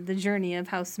about the journey of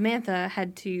how Samantha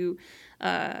had to...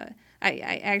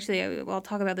 I'll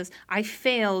talk about this. I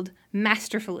failed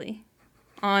masterfully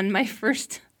on my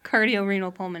first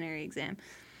cardiorenal pulmonary exam.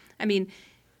 I mean,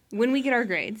 when we get our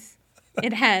grades,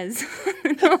 it has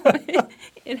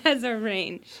it has a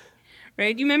range,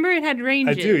 right? You remember it had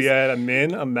ranges? I do. Yeah, it had a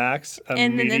min, a max, a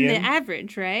median. And then the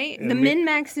average, right? The min,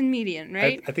 max, and median,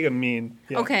 right? I think a mean.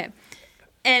 Yeah. Okay.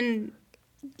 And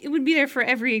it would be there for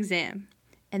every exam.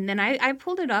 And then I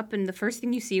pulled it up, and the first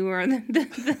thing you see were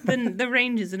the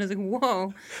ranges. And I was like,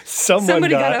 whoa.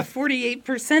 Somebody got a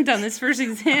 48% on this first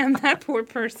exam. That poor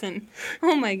person.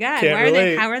 Oh, my God.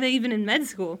 How are they even in med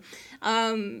school?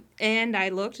 And I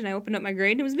looked, and I opened up my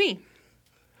grade, and it was me.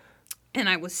 And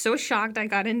I was so shocked I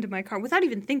got into my car. Without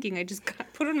even thinking, I just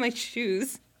put on my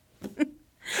shoes.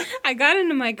 I got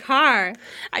into my car.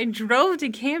 I drove to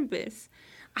campus.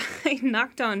 I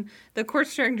knocked on the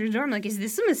course director's door. I'm like, is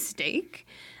this a mistake?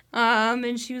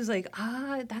 And she was like,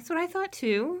 that's what I thought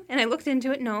too. And I looked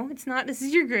into it. No, it's not. This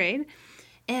is your grade.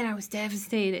 And I was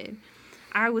devastated.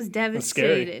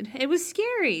 It was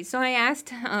scary. So I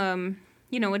asked,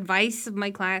 advice of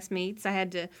my classmates. I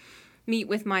had to meet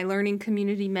with my learning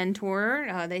community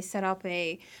mentor. They set up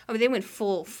they went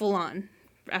full on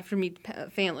after me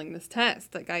failing this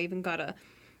test. Like I even got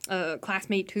a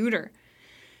classmate tutor.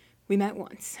 We met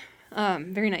once.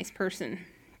 Very nice person.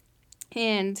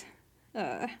 And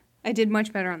I did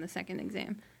much better on the second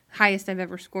exam. Highest I've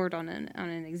ever scored on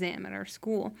an exam at our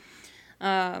school.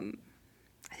 I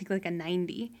think like a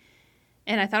 90.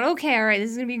 And I thought, okay, all right,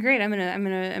 this is gonna be great. I'm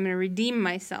gonna redeem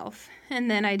myself. And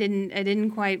then I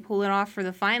didn't quite pull it off for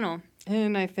the final.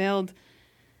 And I failed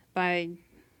by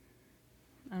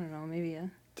I don't know, maybe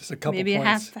just a couple maybe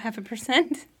points. half a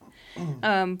percent.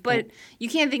 But you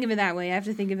can't think of it that way. I have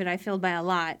to think of it, I failed by a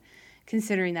lot,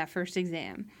 considering that first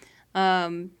exam.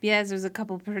 Yes, there's a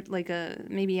couple,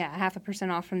 maybe half a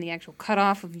percent off from the actual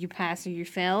cutoff of you pass or you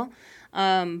fail.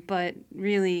 But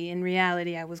really, in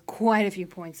reality, I was quite a few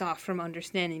points off from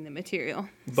understanding the material.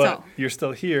 But you're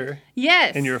still here.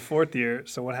 Yes. In your fourth year,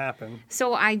 so what happened?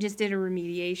 So I just did a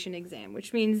remediation exam,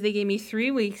 which means they gave me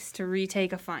 3 weeks to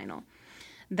retake a final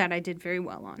that I did very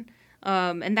well on.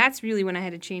 And that's really when I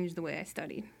had to change the way I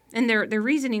studied. And their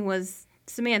reasoning was,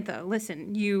 Samantha,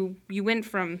 listen, you went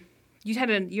from you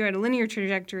had a linear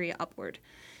trajectory upward.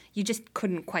 You just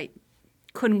couldn't quite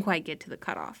get to the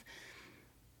cutoff.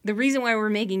 The reason why we're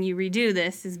making you redo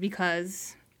this is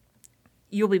because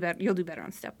you'll do better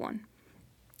on step 1.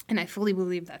 And I fully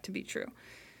believe that to be true.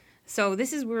 So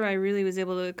this is where I really was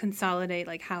able to consolidate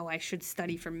like how I should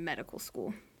study for medical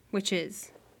school, which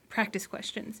is practice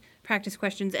questions,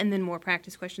 and then more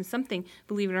practice questions. Something,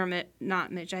 believe it or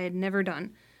not, Mitch, I had never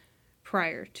done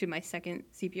prior to my second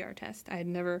CPR test. I had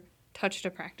never touched a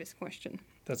practice question.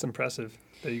 That's impressive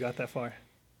that you got that far.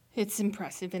 It's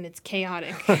impressive and it's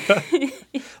chaotic.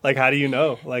 Like, how do you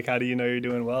know? Like, how do you know you're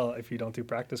doing well if you don't do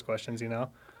practice questions, you know?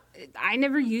 I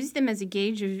never used them as a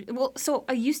gauge of... Well, so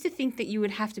I used to think that you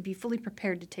would have to be fully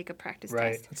prepared to take a practice test.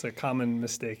 Right. It's a common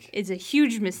mistake. It's a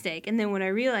huge mistake. And then what I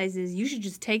realized is you should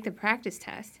just take the practice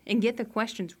test and get the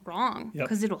questions wrong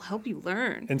because it'll help you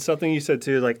learn. And something you said,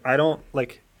 too,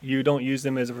 like, you don't use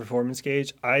them as a performance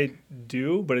gauge. I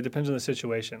do, but it depends on the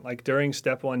situation. Like during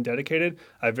step 1 dedicated,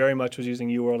 I very much was using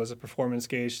UWorld as a performance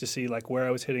gauge to see like where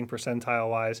I was hitting percentile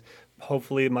wise.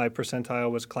 Hopefully my percentile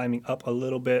was climbing up a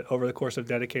little bit over the course of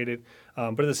dedicated.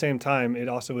 But at the same time, it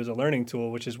also is a learning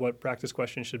tool, which is what practice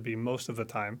questions should be most of the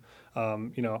time.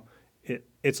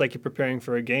 It's like you're preparing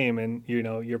for a game and,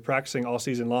 you're practicing all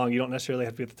season long. You don't necessarily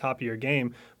have to be at the top of your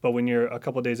game, but when you're a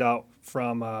couple of days out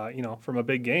from a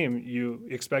big game, you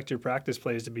expect your practice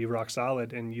plays to be rock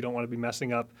solid and you don't want to be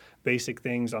messing up basic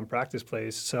things on practice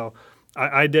plays. So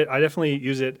I definitely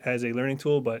use it as a learning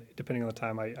tool, but depending on the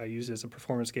time, I use it as a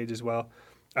performance gauge as well.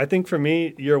 I think for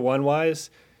me, year 1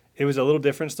 wise, it was a little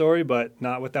different story, but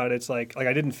not without its like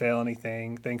I didn't fail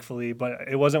anything, thankfully, but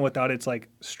it wasn't without its like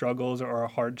struggles or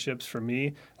hardships for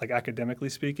me, like academically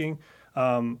speaking.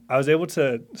 I was able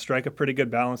to strike a pretty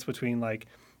good balance between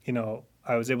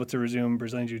I was able to resume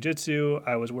Brazilian Jiu-Jitsu.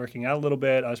 I was working out a little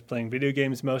bit. I was playing video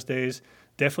games most days.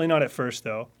 Definitely not at first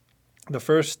though. The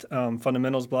first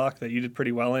fundamentals block that you did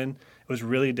pretty well in, it was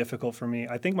really difficult for me.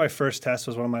 I think my first test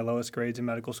was one of my lowest grades in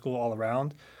medical school all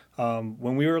around.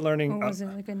 When we were learning, what was it,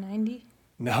 like a 90?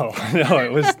 No,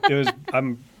 it was.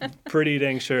 I'm pretty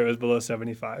dang sure it was below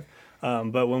 75.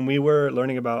 But when we were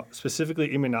learning about specifically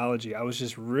immunology, I was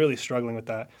just really struggling with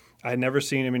that. I had never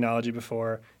seen immunology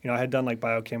before. I had done like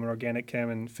biochem and organic chem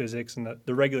and physics and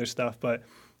the regular stuff, but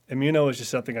immuno was just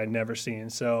something I'd never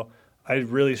seen. So I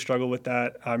really struggled with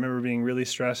that. I remember being really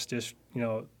stressed, just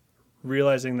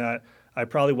realizing that I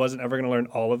probably wasn't ever going to learn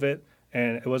all of it.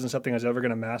 And it wasn't something I was ever going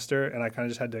to master, and I kind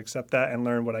of just had to accept that and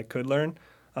learn what I could learn.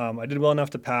 I did well enough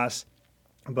to pass,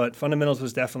 but fundamentals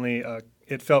was definitely,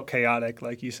 it felt chaotic,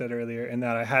 like you said earlier, in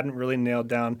that I hadn't really nailed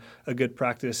down a good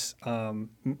practice, or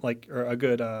a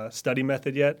good study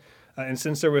method yet. And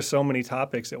since there were so many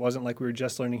topics, it wasn't like we were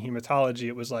just learning hematology.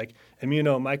 It was like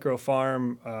immuno,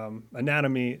 micropharm,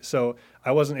 anatomy. So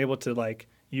I wasn't able to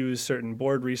use certain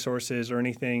board resources or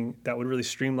anything that would really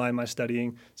streamline my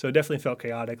studying. So it definitely felt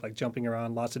chaotic, like jumping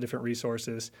around lots of different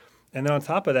resources. And then on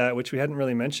top of that, which we hadn't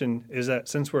really mentioned, is that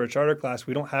since we're a charter class,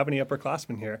 we don't have any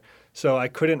upperclassmen here. So I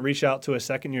couldn't reach out to a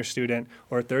second-year student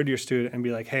or a third-year student and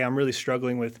be like, hey, I'm really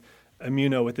struggling with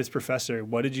immuno with this professor.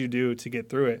 What did you do to get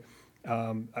through it?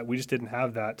 We just didn't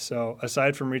have that. So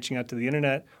aside from reaching out to the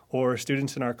internet or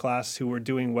students in our class who were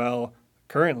doing well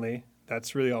currently,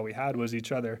 that's really all we had was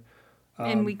each other.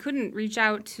 And we couldn't reach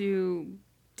out to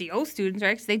DO students,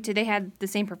 right? Because they had the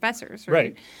same professors,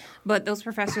 right? But those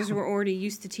professors were already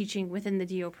used to teaching within the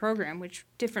DO program, which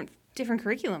different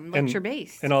curriculum,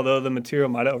 lecture-based. And although the material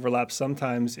might have overlapped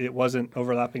sometimes, it wasn't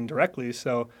overlapping directly.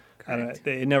 So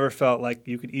it never felt like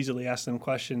you could easily ask them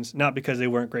questions, not because they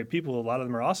weren't great people. A lot of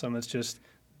them are awesome. It's just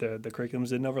the curriculums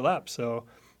didn't overlap. So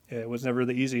it was never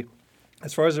really easy.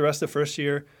 As far as the rest of first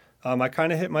year, I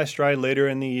kind of hit my stride later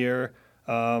in the year.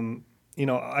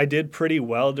 I did pretty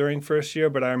well during first year,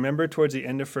 but I remember towards the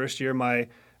end of first year,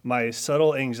 my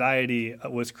subtle anxiety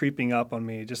was creeping up on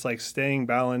me, just like staying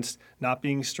balanced, not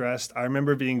being stressed. I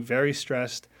remember being very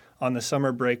stressed on the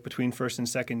summer break between first and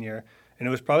second year, and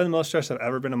it was probably the most stressed I've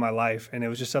ever been in my life, and it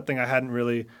was just something I hadn't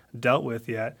really dealt with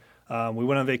yet. We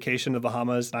went on vacation to the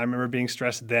Bahamas, and I remember being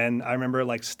stressed then. I remember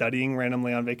like studying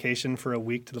randomly on vacation for a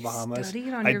week to the Bahamas.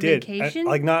 Studied on I your did. vacation?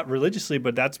 Like not religiously,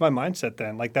 but that's my mindset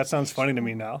then. Like that sounds funny to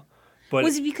me now. But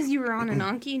Was it because you were on an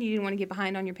Anki and you didn't want to get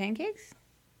behind on your pancakes?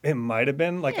 it might have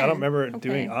been. Like I Yeah, don't remember okay.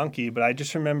 doing Anki, but I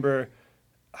just remember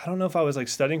I don't know if I was like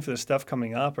studying for the stuff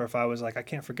coming up or if I was like, I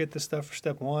can't forget this stuff for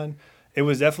step one. It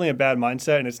was definitely a bad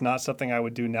mindset, and it's not something I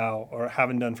would do now or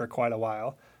haven't done for quite a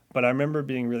while. But I remember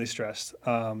being really stressed.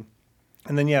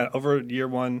 And then, yeah, over year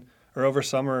one or over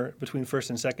summer between first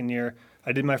and second year,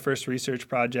 I did my first research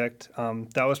project.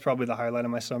 That was probably the highlight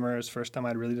of my summer. It was the first time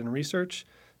I'd really done research.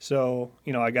 So,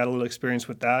 I got a little experience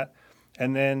with that.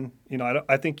 And then,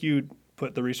 I think you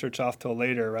put the research off till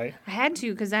later, right? I had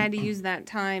to because I had to use that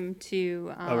time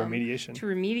to remediation. To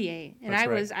remediate, and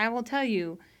That's I will tell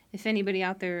you, if anybody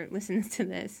out there listens to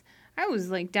this, I was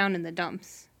like down in the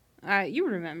dumps. You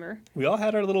remember? We all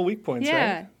had our little weak points,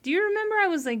 Yeah. right? Do you remember? I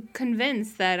was like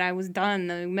convinced that I was done.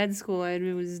 The med school, I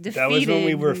was defeated. That was when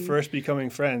we were and- first becoming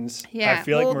friends. Yeah. I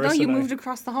feel like Marissa no, you and I- moved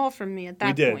across the hall from me at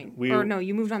that did. point. We- Or no,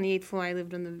 you moved on the 8th floor. I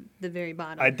lived on the very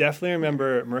bottom. I definitely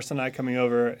remember Marissa and I coming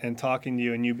over and talking to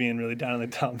you and you being really down in the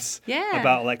dumps. Yeah.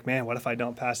 About like, man, what if I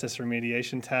don't pass this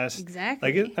remediation test?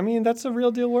 Exactly. That's a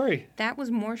real deal worry. That was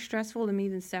more stressful to me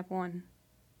than step one.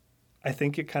 I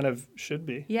think it kind of should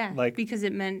be. Yeah. Like, because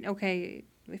it meant, okay,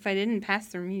 if I didn't pass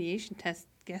the remediation test,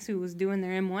 guess who was doing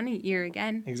their M1 year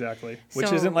again? exactly. Which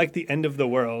So- isn't like the end of the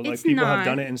world. Like It's people have not.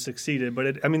 done it and succeeded,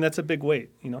 but that's a big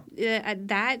weight,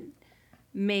 That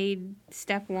made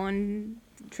step one,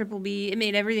 triple B, it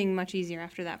made everything much easier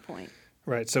after that point.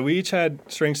 Right. So we each had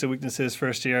strengths and weaknesses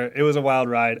first year. It was a wild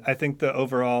ride. I think the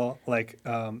overall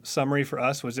summary for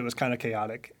us was it was kind of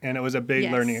chaotic and it was a big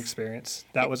Yes. learning experience.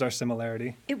 That was our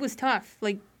similarity. It was tough.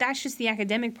 Like, that's just the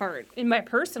academic part. In my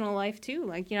personal life, too.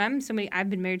 Like, I've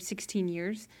been married 16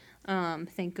 years.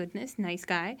 Thank goodness. Nice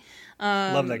guy.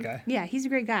 Love that guy. Yeah, he's a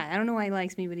great guy. I don't know why he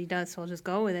likes me, but he does, so I'll just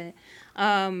go with it.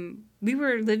 We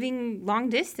were living long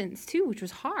distance, too, which was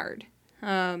hard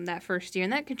that first year.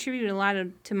 And that contributed a lot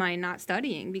to my not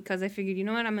studying because I figured, you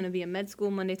know what, I'm going to be a med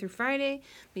school Monday through Friday,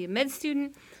 be a med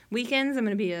student. Weekends, I'm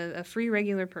going to be a free,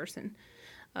 regular person.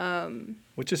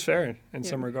 Which is fair in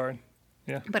some regard.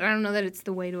 Yeah. But I don't know that it's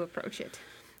the way to approach it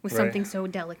with Right. something so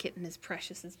delicate and as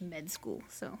precious as med school.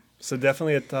 So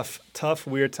definitely a tough,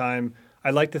 weird time.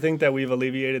 I'd like to think that we've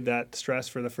alleviated that stress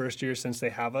for the first year since they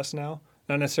have us now.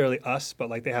 Not necessarily us, but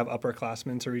like they have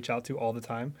upperclassmen to reach out to all the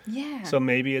time. Yeah. So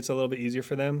maybe it's a little bit easier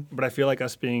for them. But I feel like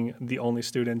us being the only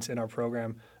students in our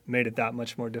program made it that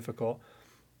much more difficult.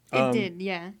 It did,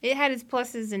 yeah. It had its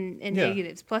pluses and Yeah.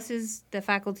 negatives. Pluses, the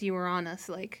faculty were on us,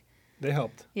 They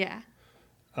helped. yeah.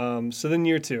 So then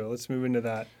year two, let's move into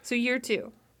that. So year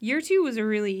two. Year two was a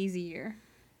really easy year.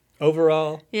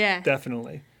 Overall, Yeah.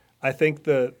 definitely. I think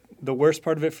the worst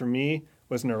part of it for me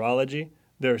was neurology.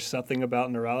 There's something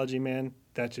about neurology, man,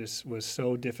 that just was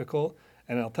so difficult.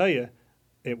 And I'll tell you,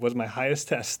 it was my highest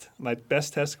test, my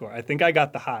best test score. I think I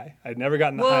got the high. I'd never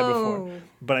gotten the high before. Whoa.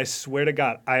 But I swear to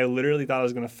God, I literally thought I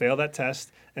was going to fail that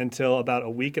test until about a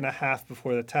week and a half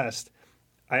before the test.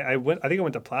 I think I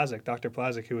went to Plazik, Dr.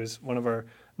 Plazik, who was one of our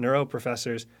neuro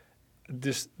professors.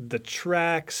 Just the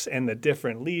tracks and the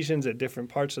different lesions at different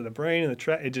parts of the brain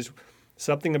and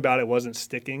something about it wasn't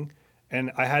sticking.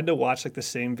 And I had to watch the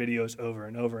same videos over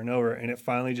and over and over, and it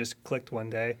finally just clicked one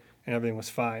day, and everything was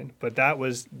fine. But that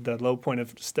was the low point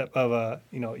of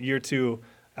year two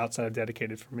outside of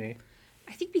dedicated for me.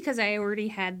 I think because I already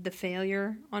had the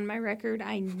failure on my record,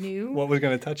 I knew. What was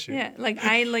going to touch you? Yeah,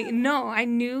 I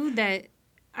knew that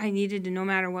I needed to, no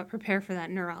matter what, prepare for that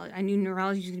neurology. I knew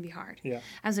neurology was going to be hard. Yeah.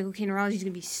 I was like, okay, neurology is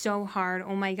going to be so hard.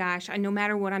 Oh my gosh! No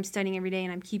matter what, I'm studying every day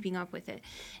and I'm keeping up with it,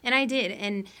 and I did.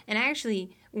 And actually,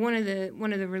 one of the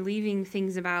relieving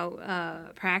things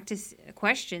about practice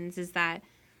questions is that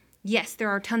yes, there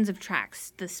are tons of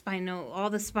tracks. All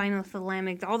the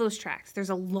spinothalamic, all those tracks. There's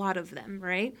a lot of them,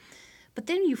 right? But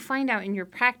then you find out in your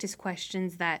practice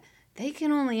questions that they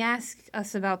can only ask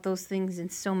us about those things in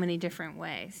so many different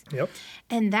ways. Yep.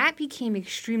 And that became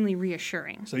extremely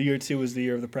reassuring. So year two was the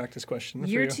year of the practice question.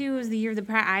 Year two was the year of the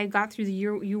I got through the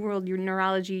UWorld, your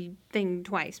neurology thing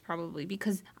twice probably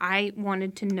because I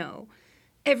wanted to know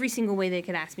every single way they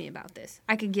could ask me about this.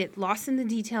 I could get lost in the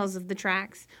details of the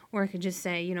tracks, or I could just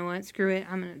say, you know what, screw it.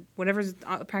 Whatever's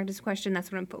a practice question,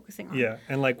 that's what I'm focusing on. Yeah,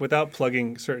 and without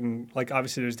plugging certain,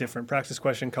 obviously there's different practice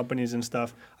question companies and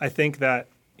stuff. I think that,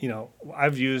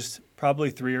 I've used probably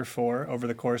 3 or 4 over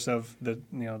the course of the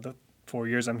 4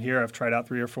 years I'm here, I've tried out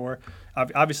 3 or 4.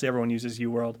 Obviously, everyone uses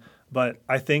UWorld, but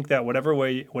I think that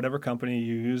whatever company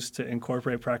you use to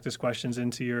incorporate practice questions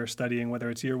into your studying, whether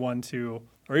it's year 1, 2,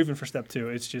 or even for step 2,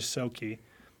 it's just so key.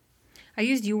 I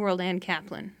used UWorld and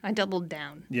Kaplan. I doubled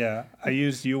down. Yeah, I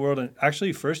used UWorld, and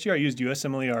actually first year I used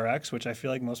USMLE RX, which I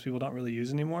feel like most people don't really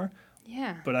use anymore.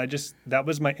 Yeah. But that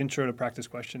was my intro to practice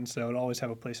questions, so it always have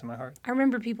a place in my heart. I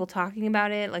remember people talking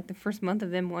about it like the first month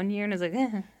of them one year, and I was like,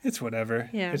 It's whatever.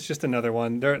 Yeah. It's just another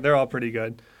one. They're all pretty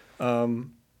good.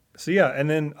 So yeah, and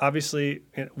then obviously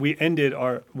we ended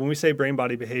when we say brain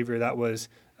body behavior, that was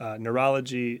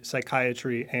neurology,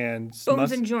 psychiatry, and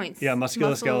bones and joints. Yeah,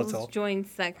 musculoskeletal. Muscles,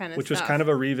 joints, that kind of which stuff. was kind of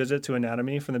a revisit to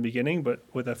anatomy from the beginning, but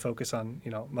with a focus on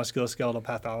musculoskeletal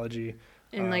pathology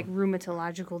and like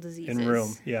rheumatological diseases. In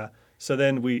rheum, yeah. So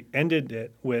then we ended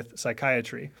it with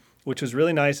psychiatry, which was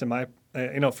really nice. And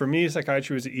for me,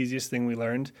 psychiatry was the easiest thing we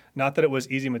learned. Not that it was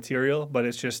easy material, but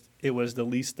it was the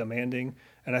least demanding.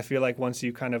 And I feel like once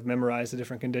you kind of memorize the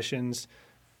different conditions,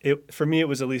 for me, it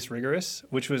was the least rigorous,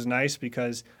 which was nice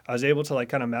because I was able to like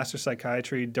kind of master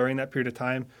psychiatry during that period of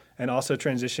time and also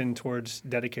transition towards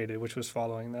dedicated, which was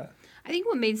following that. I think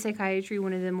what made psychiatry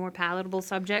one of the more palatable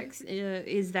subjects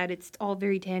is that it's all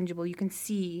very tangible. You can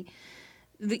see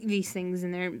these things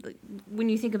in there. When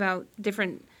you think about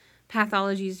different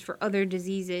pathologies for other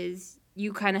diseases,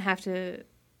 you kind of have to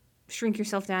shrink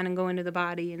yourself down and go into the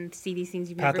body and see these things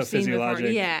you've never seen before.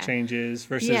 Pathophysiologic changes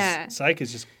versus psych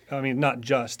is just, not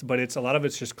just, but a lot of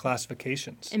it's just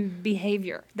classifications. And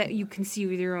behavior that you can see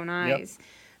with your own eyes. Yep.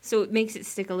 So it makes it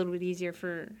stick a little bit easier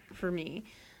for me.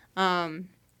 And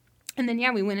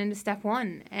then, we went into step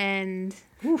 1. And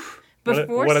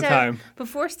what a time.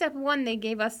 Before step 1, they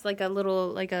gave us a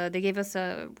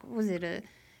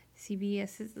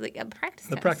CBS, like a practice test.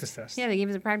 The practice test. Yeah, they gave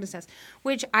us a practice test,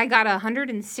 which I got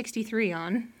 163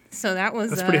 on. So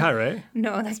that's pretty high, right?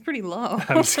 No, that's pretty low.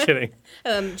 I'm just kidding.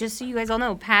 Just so you guys all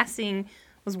know, passing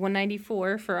was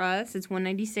 194 for us. It's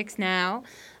 196 now.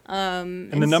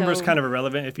 And the number is kind of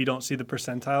irrelevant if you don't see the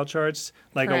percentile charts.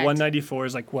 Like correct. A 194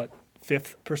 is like what?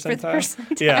 Fifth percentile? Fifth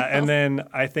percentile. Yeah, and then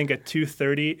I think a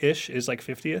 230-ish is like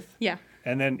 50th. Yeah.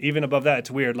 And then even above that,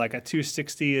 it's weird. Like a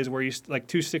 260 is where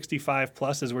 265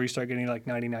 plus is where you start getting like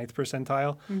 99th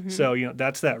percentile. Mm-hmm. So,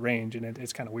 that's that range, and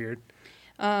it's kind of weird.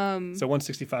 So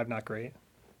 165, not great.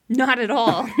 Not at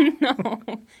all. No.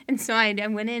 And so I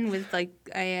went in with we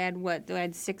had 8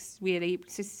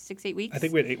 weeks? I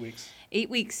think we had 8 weeks. 8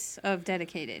 weeks of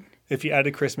dedicated. If you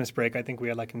added Christmas break, I think we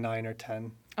had like 9 or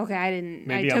 10. Okay, I didn't.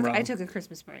 Maybe I'm wrong. I took a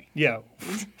Christmas break. Yeah,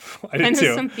 I did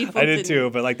too. Some people I did too,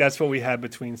 but that's what we had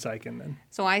between psych and then.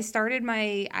 So I started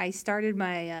my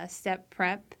step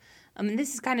prep.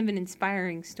 This is kind of an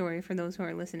inspiring story for those who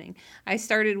are listening. I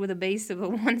started with a base of a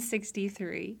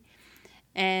 163.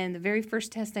 And the very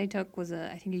first test I took was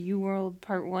I think a UWorld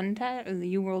Part 1 test, or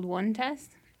the UWorld 1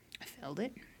 test. I failed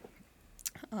it.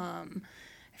 I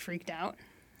freaked out.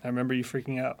 I remember you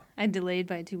freaking out. I delayed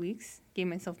by 2 weeks. Gave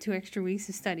myself 2 extra weeks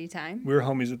of study time. We were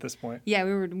homies at this point. Yeah,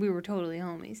 we were totally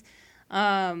homies.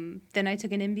 Then I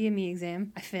took an MBME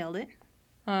exam. I failed it.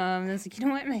 I was like, you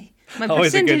know what, my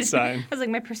always percentage. A good sign. I was like,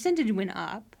 my percentage went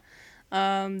up.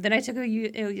 Then I took an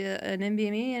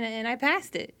MBME and I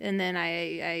passed it, and then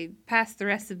I passed the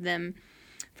rest of them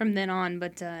from then on,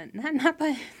 but not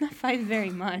by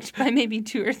very much, by maybe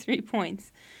 2 or 3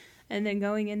 points. And then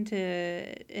going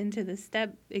into the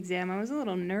step exam, I was a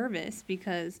little nervous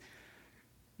because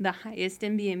the highest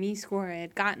MBME score I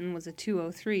had gotten was a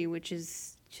 203, which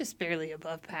is just barely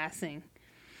above passing.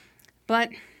 But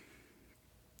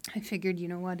I figured, you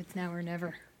know what, it's now or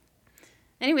never.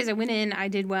 Anyways, I went in, I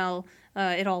did well,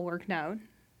 it all worked out.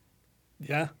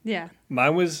 Yeah. Yeah.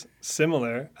 Mine was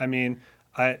similar. I mean,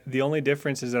 the only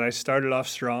difference is that I started off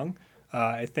strong.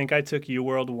 I think I took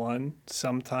UWorld 1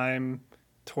 sometime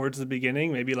towards the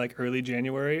beginning, maybe like early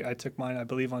January. I took mine, I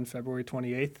believe, on February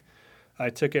 28th. I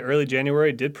took it early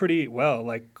January, did pretty well,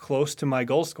 like close to my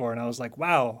goal score. And I was like,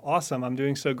 wow, awesome, I'm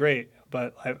doing so great.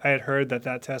 But I had heard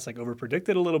that test like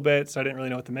overpredicted a little bit, so I didn't really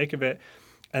know what to make of it.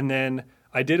 And then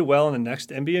I did well in the next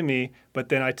MBME, but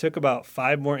then I took about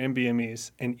 5 more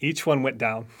MBMEs, and each one went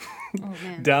down. Oh,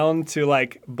 man. Down to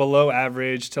like below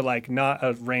average, to like not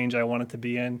a range I wanted to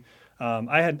be in.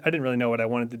 I didn't really know what I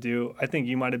wanted to do. I think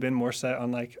you might have been more set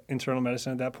on like internal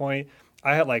medicine at that point.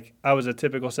 I was a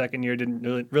typical second year,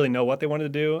 didn't really know what they wanted to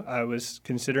do. I was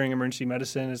considering emergency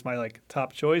medicine as my like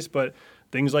top choice, but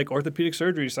things like orthopedic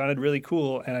surgery sounded really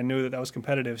cool, and I knew that was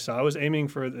competitive. So I was aiming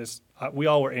for this. We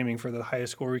all were aiming for the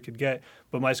highest score we could get,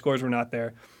 but my scores were not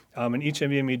there. And each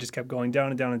MBME just kept going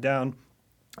down and down and down.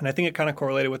 And I think it kind of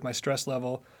correlated with my stress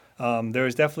level. There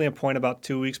was definitely a point about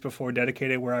 2 weeks before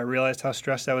dedicated where I realized how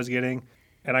stressed I was getting,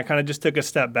 and I kind of just took a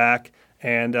step back.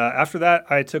 And after that,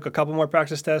 I took a couple more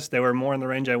practice tests. They were more in the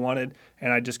range I wanted,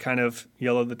 and I just kind of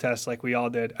yellowed the test like we all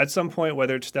did. At some point,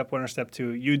 whether it's step 1 or step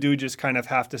 2, you do just kind of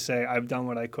have to say, I've done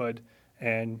what I could,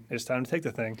 and it's time to take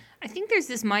the thing. I think there's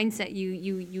this mindset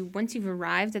you once you've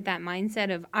arrived at that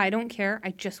mindset of I don't care,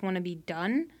 I just want to be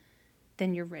done,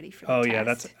 then you're ready for the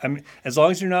test. Yeah, I mean, as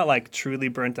long as you're not like truly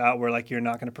burnt out where like you're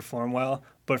not going to perform well,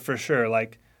 but for sure,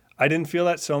 like I didn't feel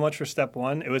that so much for step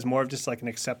 1. It was more of just like an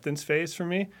acceptance phase for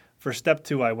me. For step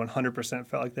 2, I 100%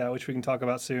 felt like that, which we can talk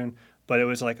about soon. But it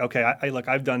was like, okay,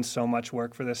 I've done so much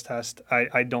work for this test.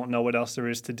 I don't know what else there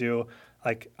is to do.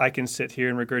 Like I can sit here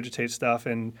and regurgitate stuff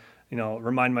and,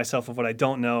 remind myself of what I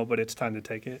don't know, but it's time to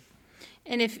take it.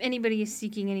 And if anybody is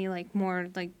seeking any more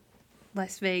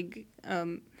less vague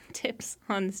tips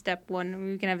on step 1,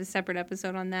 we can have a separate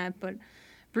episode on that. But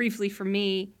briefly for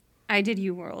me, I did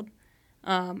UWorld.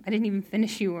 I didn't even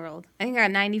finish UWorld. I think I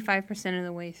got 95% of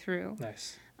the way through.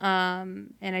 Nice.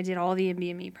 And I did all the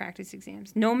NBME practice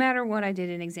exams. No matter what, I did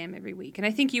an exam every week. And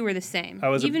I think you were the same.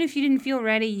 Even if you didn't feel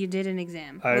ready, you did an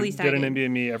exam. At least I did. I did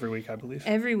an NBME every week, I believe.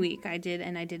 Every week I did,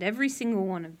 and I did every single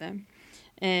one of them.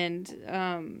 And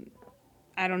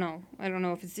I don't know. I don't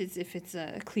know if it's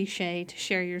a cliche to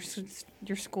share your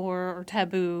score or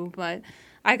taboo, but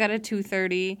I got a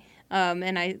 230.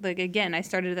 And I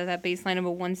started at that baseline of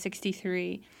a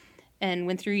 163 and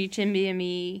went through each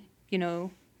NBME,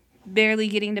 barely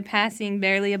getting to passing,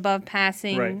 barely above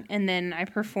passing, right. And then I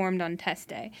performed on test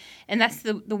day. And that's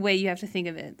the way you have to think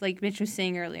of it. Like Mitch was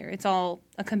saying earlier, it's all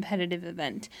a competitive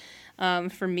event.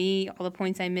 For me, all the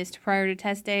points I missed prior to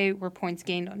test day were points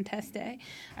gained on test day.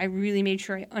 I really made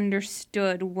sure I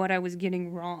understood what I was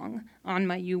getting wrong on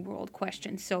my UWorld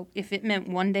questions. So if it meant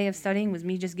one day of studying was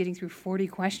me just getting through 40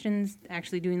 questions,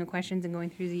 actually doing the questions and going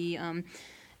through the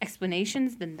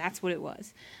explanations, then that's what it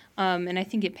was. And I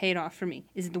think it paid off for me.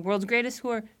 Is it the world's greatest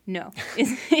score? No.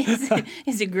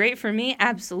 Is it great for me?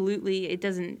 Absolutely.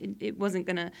 It wasn't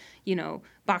gonna,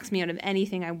 box me out of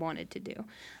anything I wanted to do.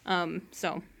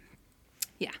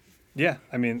 Yeah. Yeah.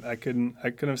 I mean, I couldn't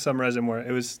have summarized it more.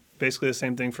 It was basically the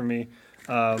same thing for me.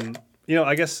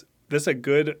 I guess this is a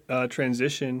good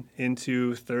transition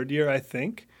into third year, I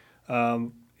think.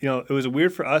 It was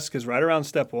weird for us because right around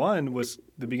step 1 was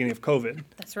the beginning of COVID.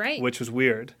 That's right. Which was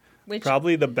weird.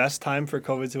 Probably the best time for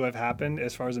COVID to have happened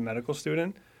as far as a medical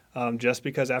student, just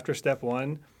because after step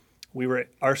 1,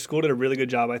 our school did a really good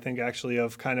job, I think, actually,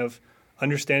 of kind of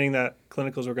understanding that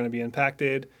clinicals were going to be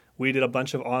impacted. We did a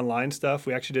bunch of online stuff.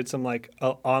 We actually did some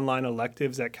online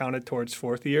electives that counted towards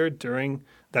fourth year during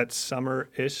that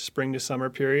summer-ish, spring to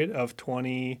summer period of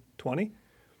 2020.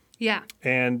 Yeah.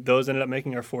 And those ended up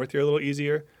making our fourth year a little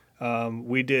easier.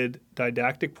 We did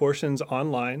didactic portions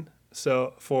online.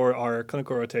 So for our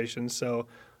clinical rotations, so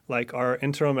like our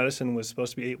internal medicine was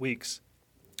supposed to be 8 weeks,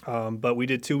 but we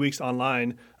did 2 weeks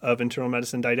online of internal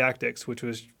medicine didactics, which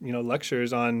was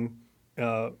lectures on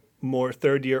more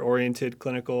third year oriented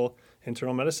clinical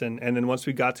internal medicine. And then once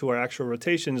we got to our actual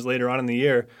rotations later on in the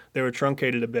year, they were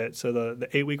truncated a bit. So the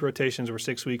 8 week rotations were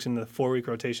 6 weeks, and the 4 week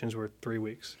rotations were 3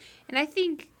 weeks. And I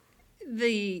think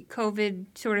the COVID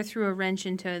sort of threw a wrench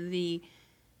into the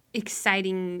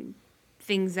exciting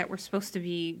things that were supposed to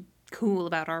be cool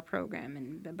about our program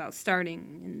and about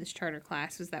starting in this charter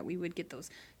class was that we would get those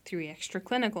 3 extra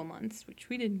clinical months, which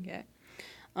we didn't get.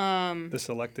 The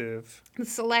selective,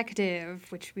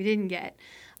 which we didn't get.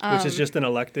 Which is just an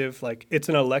elective. Like it's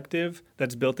an elective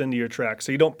that's built into your track.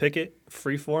 So you don't pick it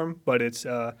free form, but it's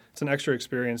an extra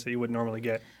experience that you wouldn't normally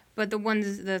get. But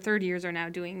the third years are now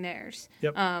doing theirs.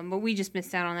 Yep. But we just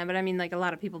missed out on that. But I mean, a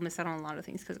lot of people miss out on a lot of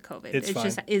things because of COVID. It's fine.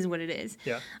 Just is what it is.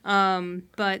 Yeah.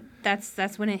 But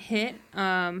that's when it hit.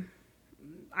 I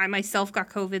myself got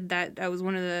COVID. That was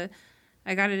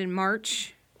I got it in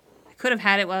March. I could have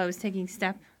had it while I was taking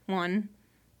step 1.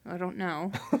 I don't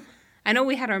know. I know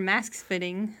we had our masks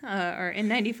fitting, our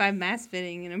N95 mask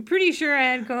fitting, and I'm pretty sure I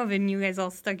had COVID, and you guys all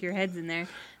stuck your heads in there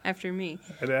after me.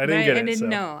 I didn't get it.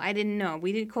 I didn't know.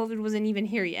 COVID wasn't even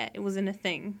here yet. It wasn't a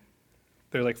thing.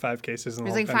 There were 5 cases in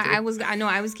the whole country.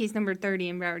 I was case number 30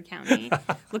 in Broward County.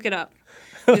 Look it up.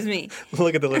 It was me.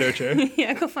 Look at the literature.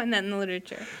 Yeah, go find that in the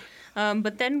literature.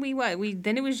 But then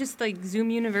then it was just like Zoom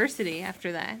University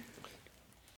after that.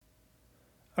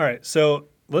 All right, so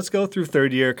let's go through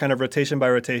third year, kind of rotation by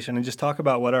rotation, and just talk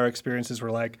about what our experiences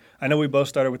were like. I know we both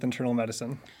started with internal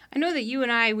medicine. I know that you and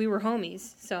I, we were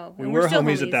homies. We were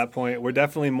homies at that point. We're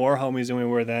definitely more homies than we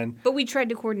were then. But we tried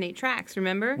to coordinate tracks,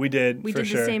 remember? We did, We did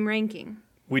the same ranking.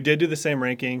 we did do the same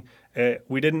ranking.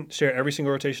 We didn't share every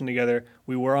single rotation together.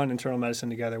 We were on internal medicine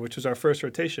together, which was our first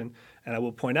rotation. And I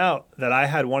will point out that I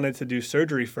had wanted to do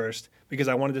surgery first because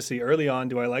I wanted to see early on,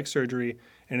 do I like surgery?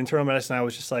 And internal medicine, I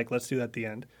was just like, let's do that at the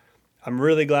end. I'm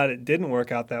really glad it didn't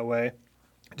work out that way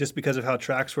just because of how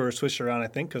tracks were switched around, I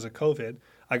think, because of COVID.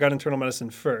 I got internal medicine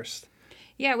first.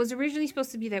 Yeah, it was originally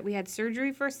supposed to be that we had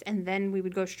surgery first and then we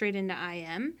would go straight into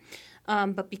IM.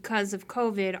 But because of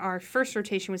COVID, our first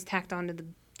rotation was tacked on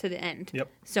to the end. Yep.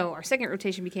 So our second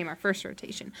rotation became our first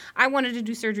rotation. I wanted to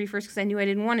do surgery first because I knew I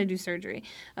didn't want to do surgery.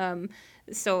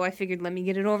 So I figured, let me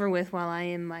get it over with while I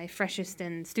am my freshest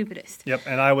and stupidest. Yep,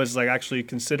 and I was like actually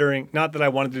considering, not that I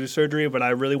wanted to do surgery, but I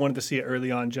really wanted to see it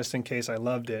early on just in case I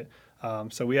loved it.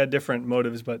 So we had different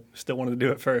motives, but still wanted to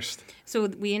do it first. So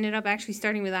we ended up actually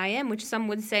starting with IM, which some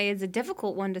would say is a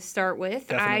difficult one to start with.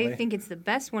 Definitely. I think it's the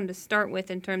best one to start with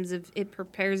in terms of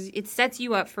it sets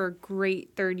you up for a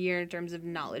great third year in terms of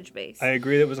knowledge base. I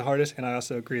agree that it was the hardest, and I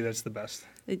also agree that it's the best.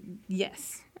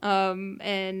 Yes.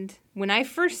 And when I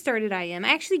first started IM, I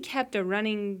actually kept a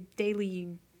running daily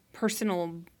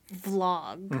personal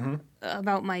vlog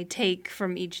about my take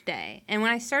from each day. And when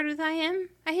I started with IM,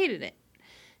 I hated it.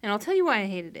 And I'll tell you why I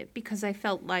hated it. Because I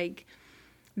felt like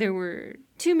there were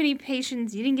too many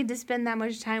patients. You didn't get to spend that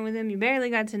much time with them. You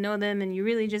barely got to know them. And you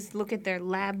really just look at their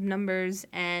lab numbers.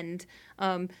 And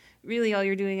really all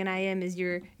you're doing in IM is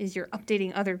you're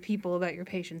updating other people about your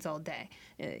patients all day.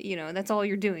 That's all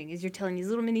you're doing is you're telling these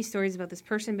little mini stories about this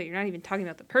person. But you're not even talking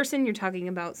about the person. You're talking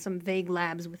about some vague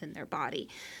labs within their body.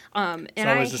 And It's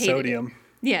always I the hated sodium. it.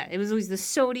 Yeah, it was always the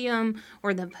sodium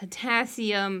or the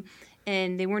potassium.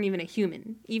 And they weren't even a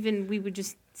human. Even we would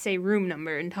just say room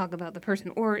number and talk about the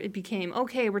person. Or it became,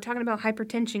 okay, we're talking about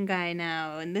hypertension guy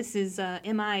now, and this is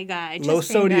MI guy, chest Low pain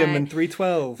sodium guy. and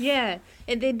 312. Yeah,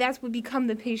 and then that's what become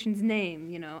the patient's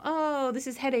name, Oh, this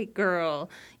is headache girl,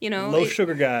 Low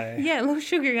sugar guy. Yeah, low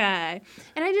sugar guy.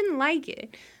 And I didn't like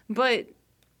it, but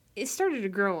it started to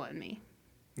grow on me.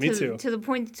 Me too. To the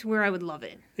point to where I would love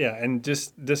it. Yeah, and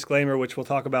just disclaimer, which we'll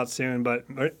talk about soon, but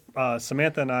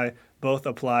Samantha and I both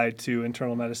applied to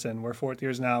internal medicine. We're fourth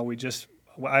years now.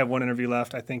 I have one interview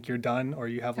left. I think you're done, or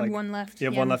you have I have one left. You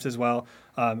have one left as well.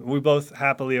 We both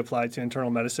happily applied to internal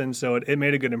medicine, so it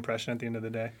made a good impression at the end of the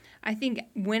day. I think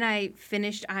when I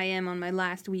finished IM on my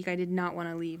last week, I did not want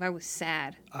to leave. I was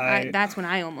sad. That's when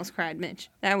I almost cried, Mitch.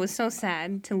 That was so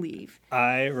sad to leave.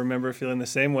 I remember feeling the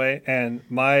same way, and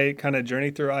my kind of journey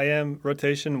through IM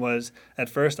rotation was, at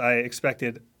first I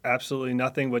expected absolutely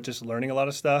nothing but just learning a lot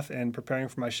of stuff and preparing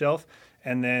for my shelf.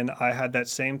 And then I had that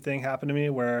same thing happen to me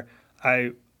where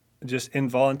I just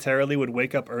involuntarily would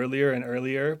wake up earlier and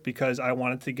earlier because I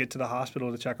wanted to get to the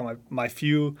hospital to check on my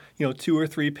few, 2 or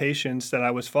 3 patients that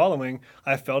I was following.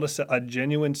 I felt a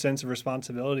genuine sense of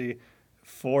responsibility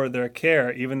for their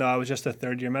care, even though I was just a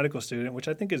third-year medical student, which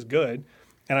I think is good.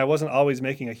 And I wasn't always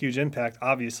making a huge impact.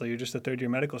 Obviously, you're just a third-year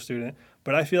medical student.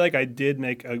 But I feel like I did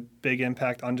make a big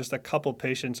impact on just a couple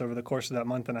patients over the course of that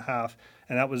month and a half.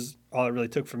 And that was all it really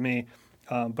took for me.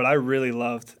 But I really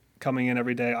loved coming in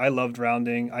every day. I loved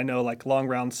rounding. I know long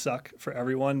rounds suck for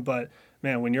everyone. But,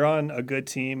 man, when you're on a good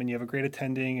team and you have a great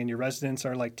attending and your residents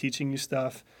are teaching you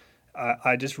stuff,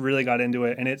 I just really got into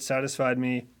it. And it satisfied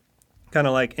me kind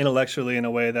of intellectually in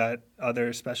a way that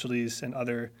other specialties and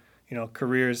other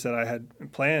careers that I had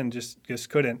planned just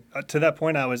couldn't. To that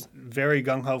point, I was very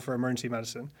gung-ho for emergency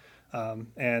medicine.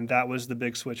 And that was the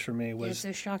big switch for me. It's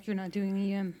a shock you're not doing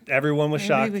EM. Everyone was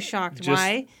shocked. Everybody was shocked.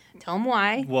 Why? Tell them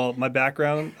why. Well, my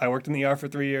background, I worked in the ER for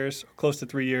 3 years, close to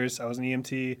 3 years. I was an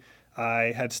EMT.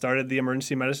 I had started the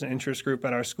emergency medicine interest group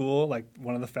at our school,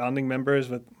 one of the founding members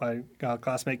with my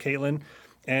classmate Caitlin.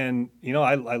 And,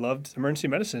 I loved emergency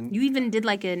medicine. You even did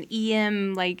an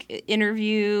EM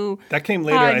interview. That came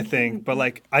later, I think.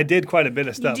 But I did quite a bit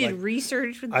of stuff. You did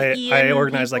research with the EM I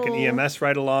organized people. an EMS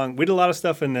ride along. We did a lot of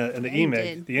stuff in the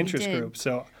EMIG, the interest group.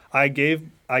 So I gave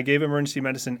emergency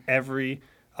medicine every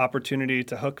opportunity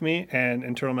to hook me, and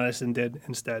internal medicine did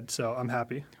instead. So I'm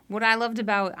happy. What I loved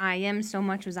about IM so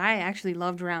much was I actually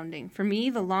loved rounding. For me,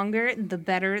 the longer, the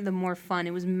better, the more fun.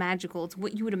 It was magical. It's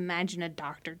what you would imagine a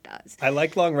doctor does. I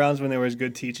like long rounds when there was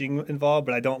good teaching involved,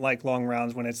 but I don't like long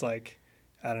rounds when it's I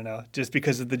don't know, just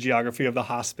because of the geography of the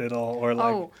hospital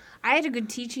or I had a good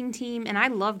teaching team, and I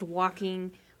loved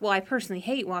walking. Well, I personally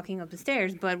hate walking up the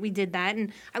stairs, but we did that,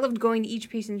 and I loved going to each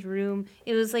patient's room.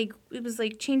 It was like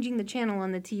changing the channel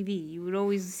on the TV. You would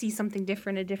always see something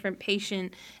different, a different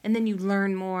patient, and then you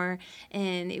learn more.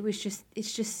 And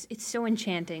it's so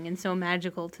enchanting and so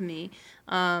magical to me.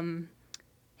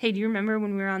 Hey, do you remember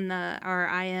when we were on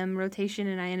our IM rotation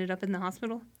and I ended up in the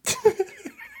hospital?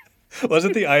 Was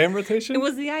it the IM rotation? It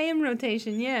was the IM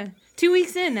rotation, yeah. 2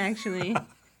 weeks in, actually.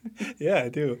 Yeah, I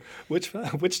do. Which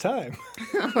time?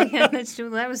 Oh, yeah, that's true.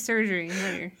 That was surgery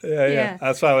later. Yeah.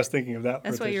 That's why I was thinking of that.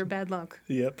 That's why rotation. you're bad luck.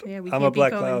 Yep. Yeah, we I'm can't a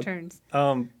black be cloud. co-interns.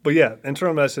 But yeah,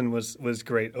 internal medicine was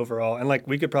great overall, and like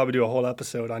we could probably do a whole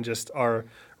episode on just our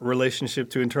relationship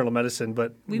to internal medicine.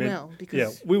 But We will, because yeah,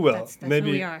 we will. that's maybe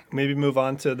who we are. maybe move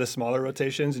on to the smaller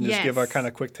rotations and just give our Yes. kind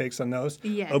of quick takes on those.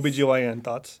 Yes. OBGYN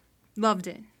thoughts. Loved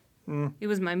it. It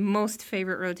was my most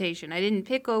favorite rotation. I didn't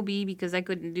pick OB because I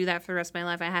couldn't do that for the rest of my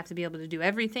life. I have to be able to do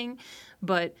everything.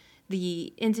 But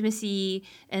the intimacy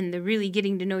and the really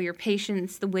getting to know your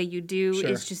patients the way you do Sure.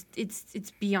 is just,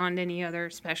 it's beyond any other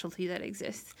specialty that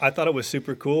exists. I thought it was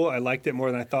super cool. I liked it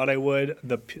more than I thought I would.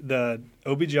 The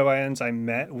OBGYNs I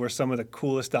met were some of the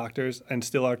coolest doctors and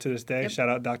still are to this day. Yep. Shout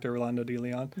out Dr. Rolando De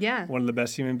Leon. Yeah. One of the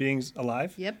best human beings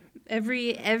alive. Yep.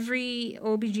 Every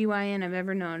OBGYN I've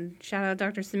ever known. Shout out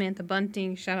Dr. Samantha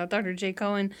Bunting. Shout out Dr. Jay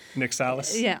Cohen. Nick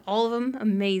Salas. Yeah, all of them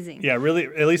amazing. Yeah, really,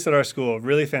 at least at our school,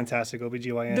 really fantastic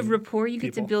OBGYN. The rapport you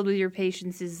get to people. build with your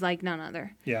patients is like none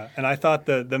other. Yeah, and I thought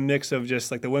the mix of just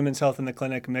like the women's health in the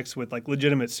clinic mixed with like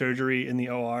legitimate surgery in the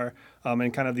OR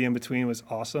and kind of the in-between was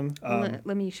awesome. Let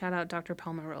me shout out Dr.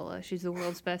 Palmarola. She's the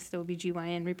world's best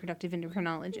OBGYN reproductive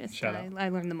endocrinologist. Shout out. I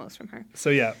learned the most from her. So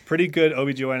yeah, pretty good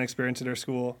OBGYN experience at our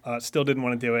school. Still didn't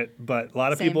want to do it, but a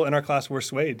lot of Same. people in our class were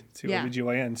swayed to Yeah.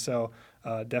 OBGYN. So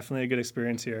definitely a good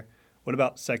experience here. What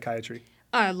about psychiatry?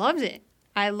 I loved it.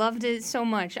 I loved it so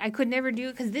much. I could never do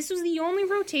it because this was the only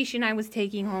rotation I was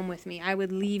taking home with me. I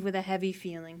would leave with a heavy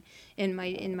feeling in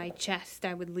my chest.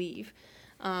 I would leave.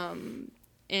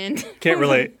 And Can't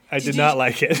relate. I Did did you- not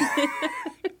like it.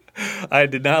 I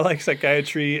did not like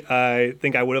psychiatry. I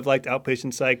think I would have liked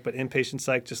outpatient psych, but inpatient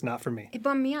psych, just not for me. It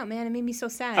bummed me out, man. It made me so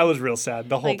sad. I was real sad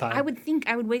the whole like, time.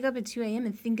 I would wake up at 2 a.m.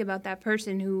 and think about that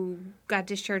person who got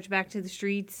discharged back to the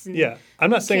streets. And Yeah, I'm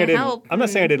not saying I can't didn't. help. I'm not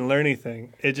saying I didn't learn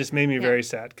anything. It just made me very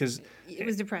sad because It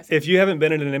was depressing. if you haven't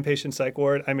been in an inpatient psych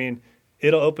ward, I mean,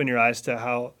 it'll open your eyes to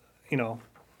how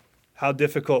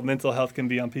difficult mental health can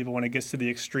be on people when it gets to the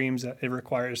extremes that it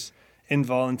requires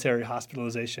involuntary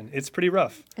hospitalization. It's pretty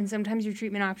rough. And sometimes your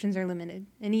treatment options are limited.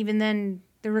 And even then,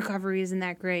 the recovery isn't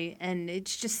that great. And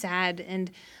it's just sad.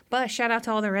 But shout out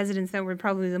to all the residents that were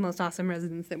probably the most awesome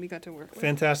residents that we got to work with.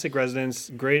 Fantastic residents,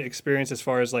 great experience as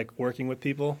far as like working with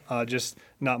people. Just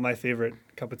not my favorite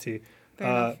cup of tea. Fair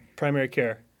enough. Primary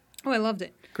care, Oh, I loved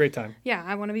it. great time. Yeah,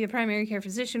 I want to be a primary care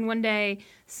physician one day.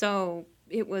 So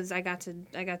it was, I got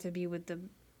to be with the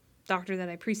doctor that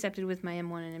I precepted with my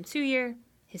M1 and M2 year.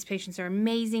 His patients are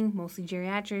amazing, mostly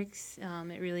geriatrics.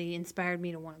 It really inspired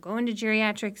me to want to go into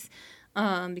geriatrics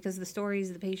because the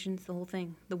stories, the patients, the whole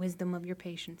thing, the wisdom of your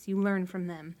patients. You learn from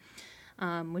them,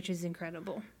 which is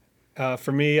incredible.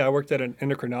 For me, I worked at an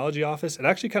endocrinology office. It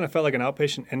actually kind of felt like an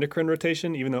outpatient endocrine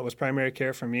rotation, even though it was primary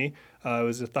care for me. It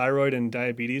was a thyroid and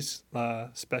diabetes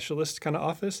specialist kind of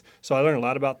office. So I learned a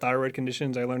lot about thyroid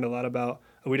conditions. I learned a lot about,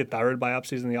 we did thyroid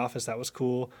biopsies in the office. That was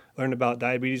cool. Learned about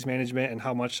diabetes management and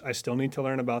how much I still need to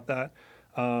learn about that.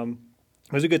 It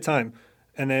was a good time.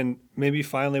 And then maybe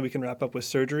finally we can wrap up with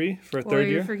surgery for a Or third you're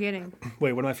year. forgetting.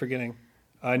 Wait, what am I forgetting?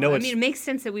 I know I it's mean, it makes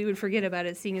sense that we would forget about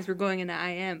it, seeing as we're going into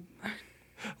IM.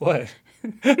 what?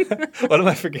 What am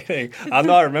I forgetting? I'll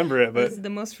not remember it, This but is the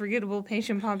most forgettable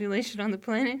patient population on the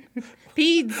planet.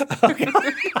 Peds.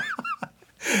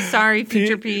 Sorry,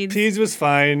 future peds. Peds was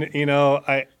fine.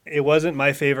 It wasn't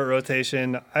my favorite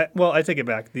rotation. I take it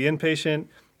back. The inpatient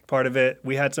part of it,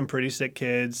 we had some pretty sick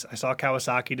kids. I saw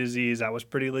Kawasaki disease. That was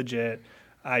pretty legit.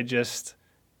 I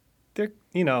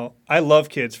love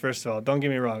kids, first of all. Don't get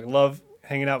me wrong. I love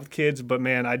hanging out with kids, but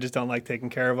man, I just don't like taking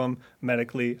care of them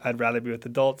medically. I'd rather be with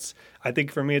adults. I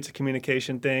think for me, it's a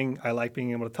communication thing. I like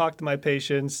being able to talk to my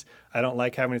patients. I don't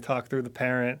like having to talk through the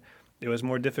parent. It was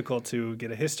more difficult to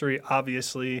get a history,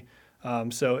 obviously.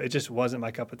 So it just wasn't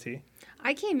my cup of tea.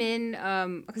 I came in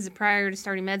because prior to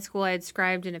starting med school, I had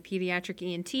scribed in a pediatric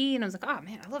ENT, and I was like, oh,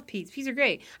 man, I love peds. Peds are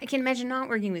great. I can't imagine not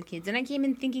working with kids. And I came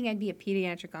in thinking I'd be a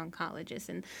pediatric oncologist,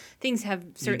 and things have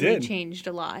certainly did. changed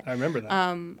a lot. I remember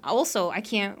that. Also, I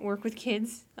can't work with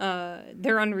kids.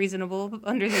 They're unreasonable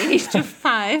under the age of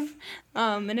 5.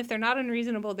 And if they're not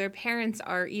unreasonable, their parents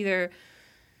are either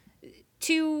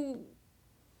too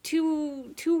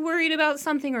worried about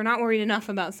something or not worried enough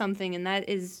about something, and that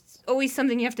is always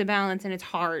something you have to balance, and it's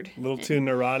hard. A little too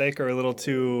neurotic or a little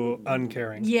too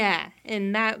uncaring. Yeah,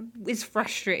 and that is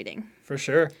frustrating. For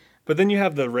sure. But then you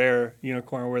have the rare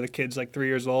unicorn where the kid's like 3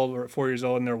 years old or 4 years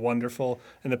old and they're wonderful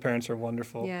and the parents are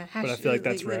wonderful. Yeah, but I feel like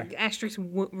that's rare. Asterisk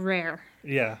rare.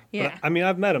 Yeah. Yeah. But, I mean,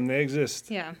 I've met them. They exist.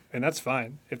 Yeah, And that's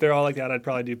fine. If they're all like that, I'd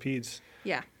probably do peds.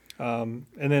 yeah. And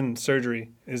then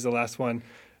surgery is the last one.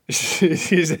 She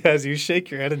says, you shake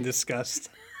your head in disgust.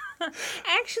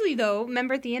 Actually, though,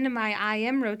 remember at the end of my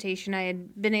IM rotation, I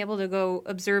had been able to go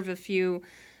observe a few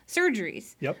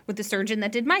surgeries with the surgeon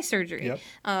that did my surgery.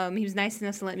 He was nice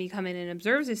enough to let me come in and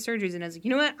observe his surgeries, and I was like,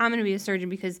 you know what, I'm going to be a surgeon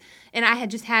because, and I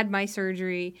had just had my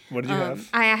surgery. What did you have?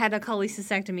 I had a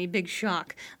cholecystectomy, big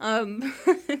shock.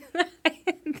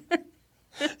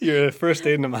 You're a first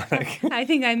aid mnemonic. I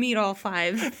think I meet all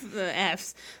 5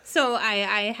 Fs. So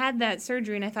I had that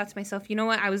surgery, and I thought to myself, you know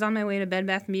what? I was on my way to Bed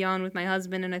Bath & Beyond with my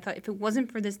husband, and I thought if it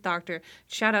wasn't for this doctor,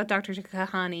 shout out Dr.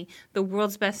 Kahani, the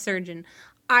world's best surgeon,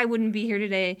 I wouldn't be here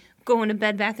today going to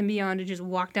Bed Bath & Beyond to just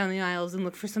walk down the aisles and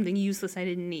look for something useless I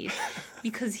didn't need.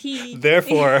 Because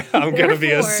Therefore, I'm going to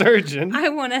be a surgeon. I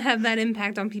want to have that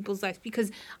impact on people's lives.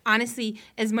 Because honestly,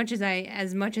 as much as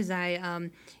I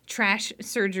trash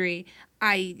surgery,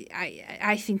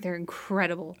 I think they're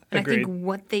incredible. And Agreed. I think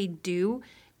what they do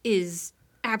is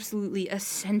absolutely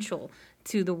essential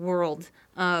to the world.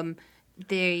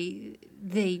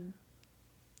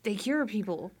 They cure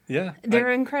people. Yeah.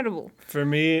 They're incredible. For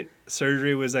me,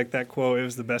 surgery was like that quote, it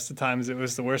was the best of times, it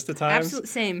was the worst of times. Absolutely,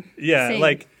 same. Yeah, Same.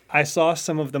 like I saw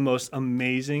some of the most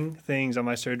amazing things on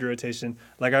my surgery rotation.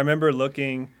 Like I remember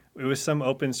looking, it was some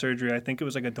open surgery. I think it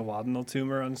was like a duodenal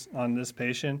tumor on this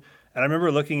patient. And I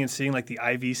remember looking and seeing like the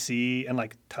IVC and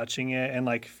like touching it and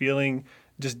like feeling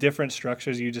just different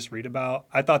structures you just read about.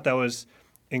 I thought that was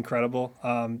incredible.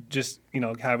 Just,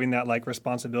 having that like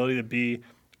responsibility to be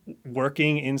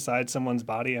working inside someone's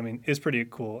body, I mean, is pretty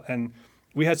cool. And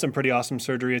we had some pretty awesome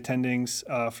surgery attendings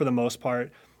for the most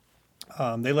part.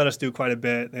 They let us do quite a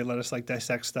bit. They let us like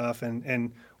dissect stuff,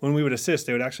 and when we would assist,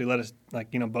 they would actually let us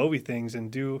like Bovie things and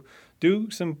do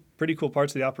some pretty cool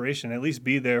parts of the operation. At least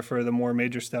be there for the more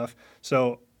major stuff.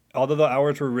 So although the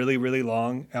hours were really really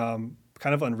long,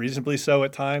 kind of unreasonably so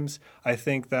at times, I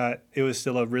think that it was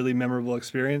still a really memorable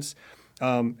experience.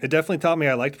 It definitely taught me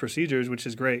I liked procedures, which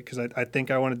is great because I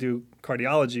think I want to do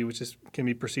cardiology, which can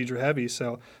be procedure heavy.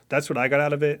 So that's what I got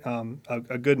out of it.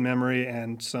 A good memory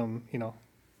and some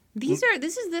This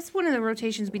is one of the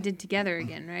rotations we did together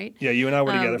again, right? Yeah, you and I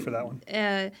were together for that one.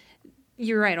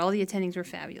 You're right. All the attendings were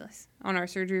fabulous on our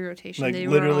surgery rotation. Like they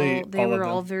literally were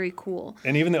all very cool.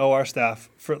 And even the OR staff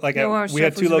we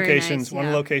had 2 locations.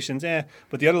 One location's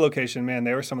but the other location, man,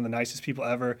 they were some of the nicest people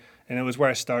ever. And it was where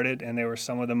I started, and they were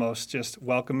some of the most just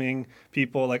welcoming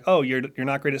people. Like, oh, you're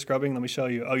not great at scrubbing? Let me show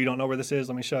you. Oh, you don't know where this is?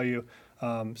 Let me show you.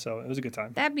 So it was a good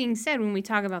time. That being said, when we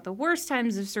talk about the worst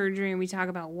times of surgery and we talk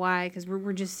about why, because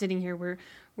we're just sitting here, we're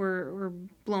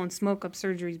blowing smoke up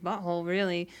surgery's butthole,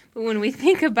 really. But when we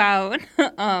think about,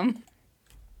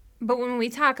 but when we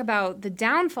talk about the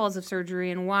downfalls of surgery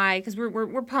and why, because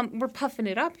we're puffing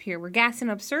it up here, we're gassing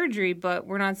up surgery, but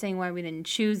we're not saying why we didn't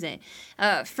choose it.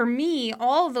 For me,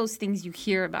 all of those things you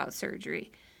hear about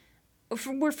surgery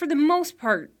were for the most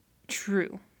part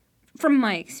true, from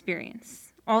my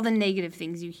experience. All the negative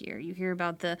things you hear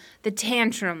about the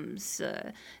tantrums,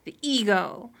 the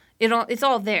ego. It's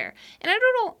all there. And I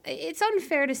don't know, it's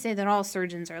unfair to say that all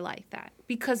surgeons are like that,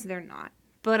 because they're not.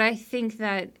 But I think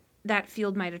that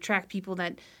field might attract people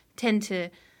that tend to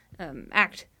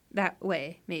act that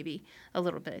way, maybe a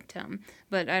little bit.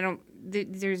 But I don't.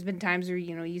 There's been times where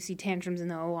you see tantrums in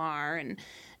the OR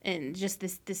and just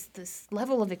this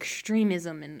level of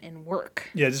extremism in work.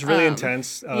 Yeah, just really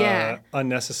intense,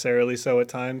 unnecessarily so at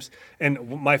times.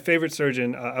 And my favorite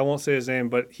surgeon, I won't say his name,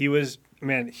 but he was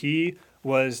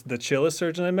the chillest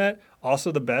surgeon I met.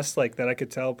 Also the best, like that I could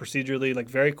tell procedurally, like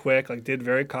very quick, like did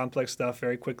very complex stuff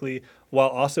very quickly, while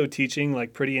also teaching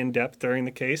like pretty in depth during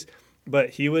the case.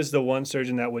 But he was the one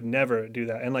surgeon that would never do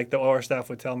that. And like the OR staff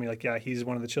would tell me, like, yeah, he's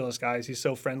one of the chillest guys. He's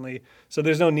so friendly. So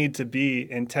there's no need to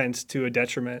be intense to a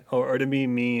detriment or to be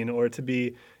mean or to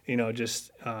be,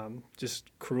 just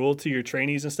cruel to your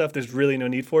trainees and stuff. There's really no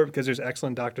need for it because there's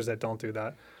excellent doctors that don't do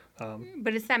that.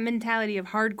 But it's that mentality of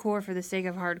hardcore for the sake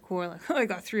of hardcore. Like, oh, I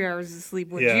got 3 hours of sleep.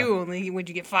 Would you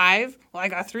get 5? Well, I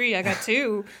got 3. I got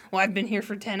 2. Well, I've been here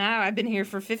for 10 hours. I've been here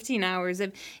for 15 hours.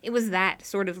 It was that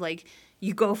sort of like,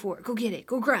 you go for it, go get it,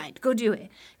 go grind, go do it.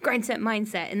 Grind set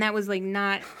mindset. And that was like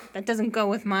that doesn't go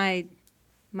with my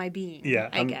being. Yeah,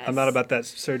 I guess. I'm not about that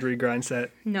surgery grind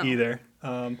set either.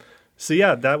 So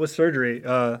yeah, that was surgery.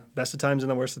 Best of times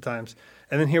and the worst of times.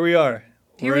 And then here we are.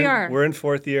 We're in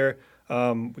 4th year.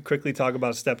 We quickly talk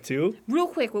about step 2. Real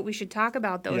quick, what we should talk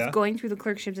about, though, is going through the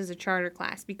clerkships as a charter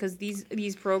class, because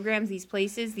these programs, these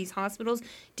places, these hospitals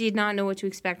did not know what to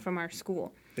expect from our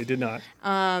school. They did not.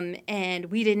 And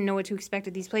we didn't know what to expect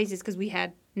at these places because we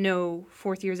had no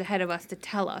 4th years ahead of us to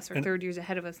tell us, or 3rd years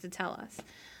ahead of us to tell us.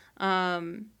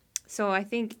 So I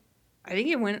think I think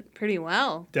it went pretty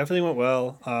well. Definitely went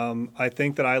well. I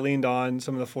think that I leaned on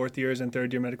some of the fourth years and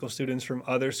third year medical students from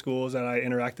other schools that I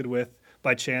interacted with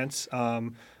by chance. I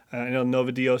know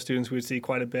Nova Dio students we would see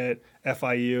quite a bit.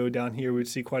 FIU down here we would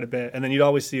see quite a bit. And then you'd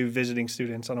always see visiting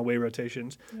students on away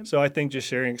rotations. Yep. So I think just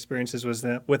sharing experiences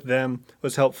with them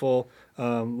was helpful.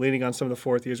 Leaning on some of the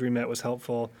fourth years we met was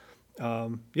helpful.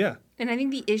 Yeah. And I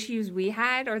think the issues we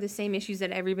had are the same issues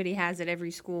that everybody has at every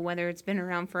school, whether it's been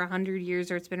around for 100 years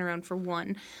or it's been around for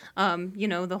one.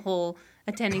 The whole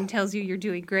attending tells you you're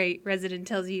doing great, resident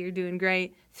tells you you're doing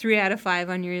great, 3 out of 5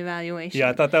 on your evaluation. Yeah,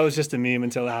 I thought that was just a meme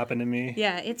until it happened to me.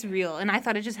 Yeah, it's real. And I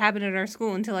thought it just happened at our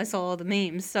school until I saw all the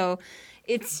memes. So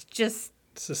it's just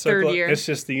third year. It's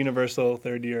just the universal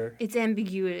third year. It's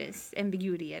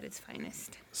ambiguity at its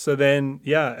finest. So then,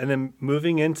 and then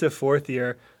moving into fourth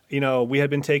year, we had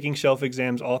been taking shelf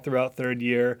exams all throughout third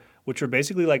year, which were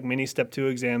basically like mini Step 2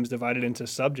 exams divided into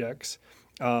subjects.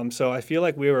 So I feel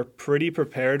like we were pretty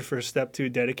prepared for Step 2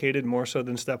 dedicated more so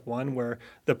than Step 1, where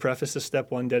the preface to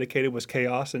Step 1 dedicated was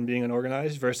chaos and being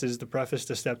unorganized versus the preface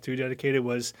to Step 2 dedicated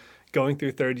was going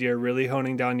through third year, really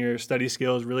honing down your study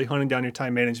skills, really honing down your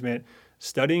time management,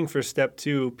 studying for Step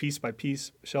 2 piece by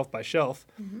piece, shelf by shelf.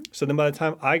 Mm-hmm. So then by the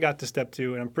time I got to Step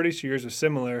 2, and I'm pretty sure yours was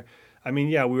similar, I mean,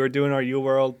 yeah, we were doing our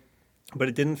UWorld, but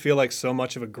it didn't feel like so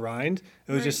much of a grind.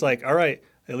 It was just like, all right,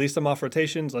 at least I'm off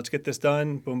rotations. Let's get this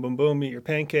done. Boom, boom, boom. Eat your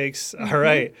pancakes. Mm-hmm. All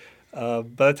right.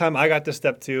 By the time I got to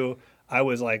Step 2, I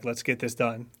was like, let's get this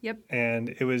done. Yep. And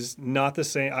it was not the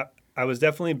same. I was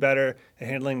definitely better at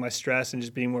handling my stress and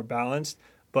just being more balanced.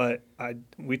 But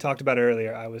we talked about it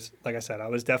earlier. I was, like I said, I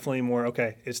was definitely more,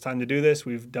 okay, it's time to do this.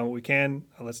 We've done what we can.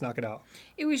 Let's knock it out.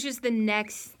 It was just the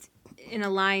next in a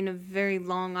line of very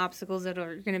long obstacles that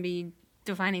are going to be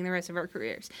defining the rest of our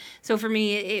careers. So for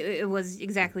me, it was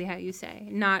exactly how you say.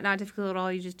 Not difficult at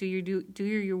all. You just do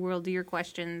your world, do your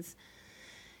questions.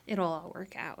 It'll all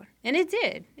work out. And it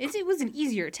did. It was an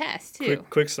easier test, too.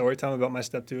 Quick story time about my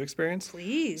Step 2 experience.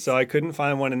 Please. So I couldn't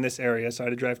find one in this area, so I had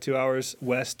to drive 2 hours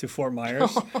west to Fort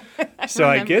Myers. So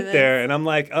I get there, and I'm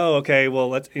like, oh, okay,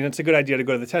 well, it's a good idea to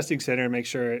go to the testing center and make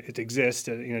sure it exists,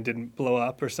 it didn't blow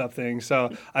up or something.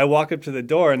 So I walk up to the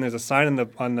door, and there's a sign on the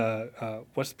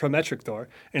Prometric door,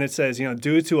 and it says,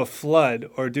 due to a flood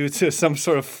or due to some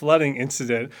sort of flooding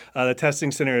incident, the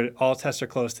testing center, all tests are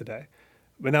closed today.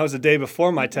 But that was the day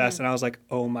before my test, and I was like,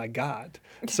 oh, my God.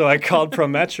 So I called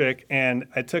Prometric, and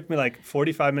it took me like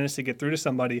 45 minutes to get through to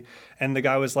somebody. And the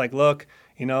guy was like, look,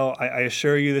 I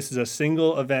assure you this is a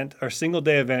single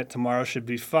day event. Tomorrow should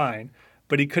be fine.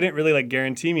 But he couldn't really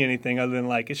guarantee me anything other than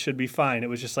it should be fine. It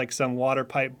was just like some water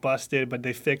pipe busted, but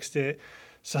they fixed it.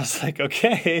 So I was like,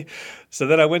 okay. So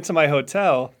then I went to my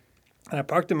hotel. And I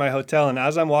parked in my hotel, and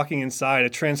as I'm walking inside, a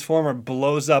transformer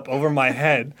blows up over my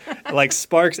head,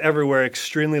 sparks everywhere,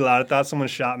 extremely loud. I thought someone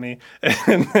shot me.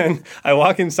 And then I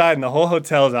walk inside, and the whole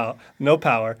hotel's out, no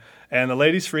power. And the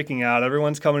lady's freaking out.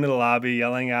 Everyone's coming to the lobby,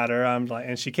 yelling at her.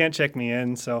 And she can't check me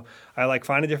in. So I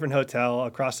find a different hotel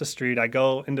across the street. I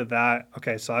go into that.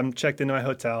 Okay, so I'm checked into my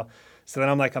hotel. So then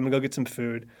I'm like, I'm going to go get some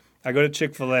food. I go to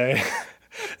Chick-fil-A.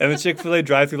 And the Chick-fil-A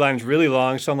drive-thru line is really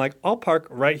long, so I'm like, I'll park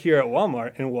right here at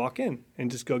Walmart and walk in and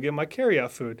just go get my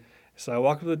carry-out food. So I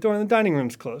walk up to the door and the dining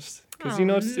room's closed. Because,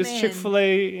 it's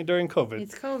Chick-fil-A during COVID.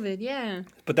 It's COVID, yeah.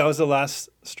 But that was the last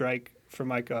strike for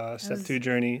my Step 2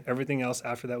 journey. Everything else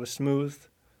after that was smooth.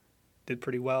 Did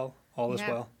pretty well. All is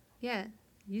well. Yeah.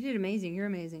 You did amazing. You're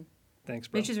amazing. Thanks,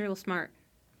 bro. Mitch is real smart,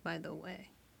 by the way.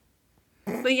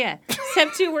 But yeah, Step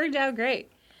 2 worked out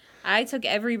great. I took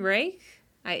every break.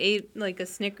 I ate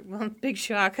a big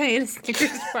shock. I ate a Snickers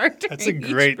bar during That's a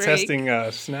great break. testing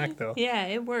snack, though. Yeah,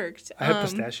 it worked. I had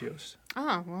pistachios.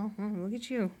 Oh, well, look at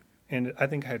you. And I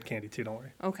think I had candy, too. Don't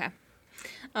worry. Okay.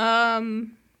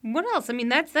 What else? I mean,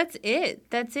 that's it.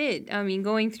 That's it. I mean,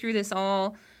 going through this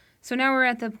all. So now we're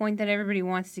at the point that everybody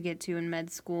wants to get to in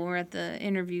med school. We're at the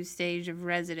interview stage of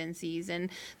residencies. And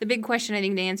the big question, I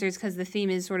think, to answer is because the theme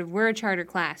is sort of we're a charter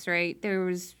class, right?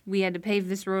 We had to pave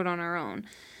this road on our own.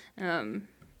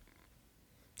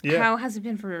 How has it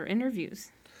been for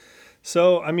interviews?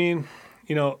 So, I mean,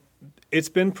 it's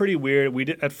been pretty weird. We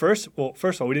did first of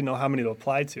all, we didn't know how many to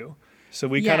apply to. So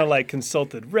we kind of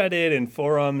consulted Reddit and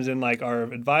forums and our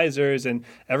advisors, and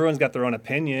everyone's got their own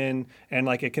opinion, and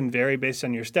it can vary based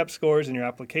on your step scores and your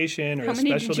application or how many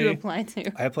specialty. Did you apply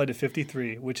to? I applied to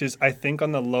 53, which is I think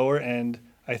on the lower end,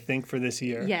 I think, for this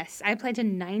year. Yes, I applied to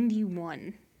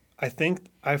 91. I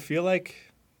feel like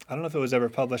I don't know if it was ever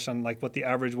published on what the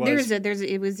average was.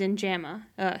 It was in JAMA,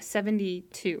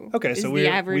 72. Okay, so the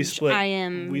average.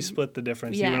 We split the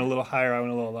difference. Yeah. You went a little higher, I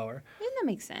went a little lower. And that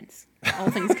makes sense, all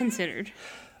things considered.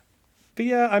 But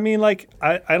yeah, I mean, like,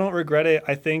 I don't regret it.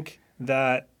 I think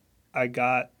that I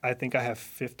think I have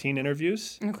 15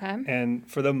 interviews. Okay. And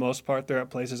for the most part, they're at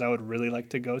places I would really like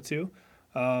to go to.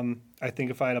 I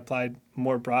think if I had applied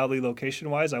more broadly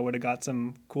location-wise, I would have got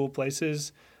some cool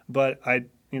places. But I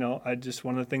just,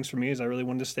 one of the things for me is I really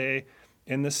wanted to stay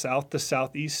in the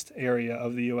southeast area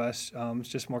of the U.S. It's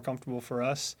just more comfortable for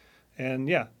us. And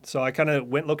yeah, so I kind of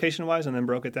went location-wise and then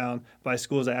broke it down by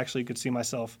schools I actually could see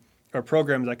myself, or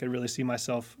programs I could really see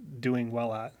myself doing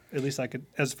well at least I could,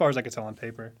 as far as I could tell on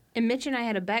paper. And Mitch and I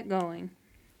had a bet going.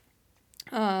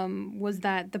 Was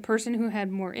that the person who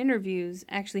had more interviews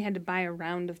actually had to buy a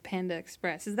round of Panda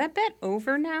Express. Is that bet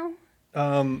over now?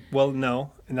 Well,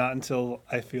 no, not until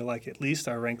I feel like at least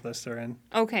our rank lists are in.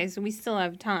 Okay, so we still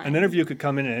have time. An interview could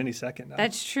come in at any second now.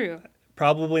 That's true.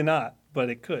 Probably not, but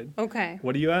it could. Okay.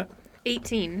 What are you at?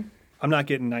 18. I'm not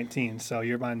getting 19, so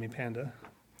you're buying me Panda.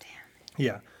 Damn.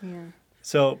 Yeah. Yeah.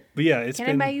 So, but yeah, it's Can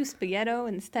been... I buy you Spaghetto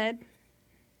instead?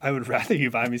 I would rather you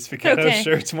buy me Spaghetto. Okay.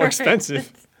 Sure, it's more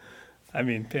expensive. I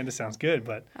mean, Panda sounds good,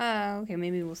 but... Okay,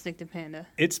 maybe we'll stick to Panda.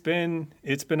 It's been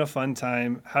a fun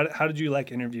time. How did you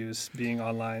like interviews being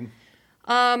online?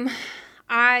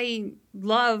 I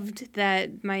loved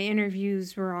that my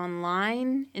interviews were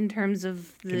online in terms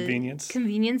of the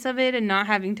convenience of it and not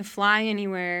having to fly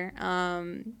anywhere.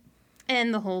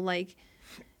 And the whole, like,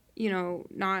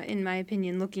 not, in my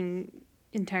opinion, looking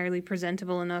entirely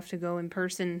presentable enough to go in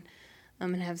person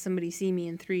and have somebody see me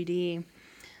in 3D.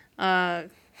 In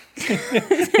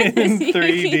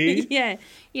 3D? Yeah.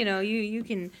 You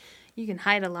can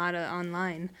hide a lot of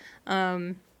online.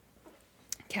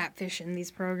 Catfish in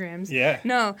these programs. Yeah.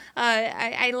 No,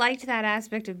 I liked that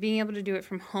aspect of being able to do it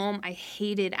from home. I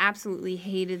absolutely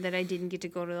hated that I didn't get to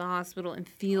go to the hospital and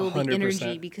feel 100%. the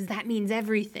energy because that means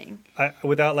everything.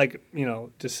 Without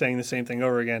just saying the same thing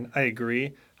over again, I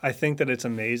agree. I think that it's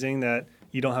amazing that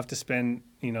you don't have to spend,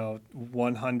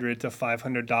 $100 to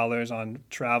 $500 on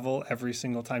travel every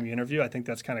single time you interview. I think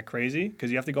that's kind of crazy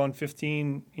because you have to go on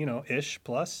 15, ish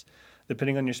plus,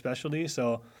 depending on your specialty.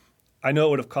 So I know it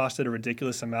would have costed a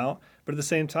ridiculous amount, but at the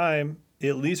same time,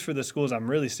 at least for the schools I'm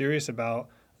really serious about,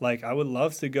 like, I would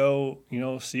love to go,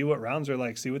 see what rounds are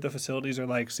like, see what the facilities are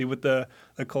like, see what the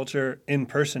culture in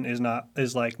person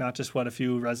is like, not just what a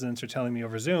few residents are telling me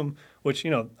over Zoom, which,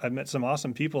 I've met some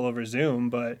awesome people over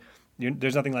Zoom, but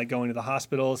there's nothing like going to the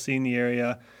hospital, seeing the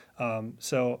area.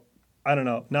 So I don't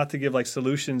know, not to give like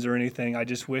solutions or anything. I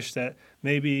just wish that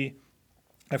maybe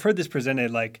I've heard this presented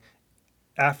like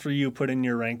after you put in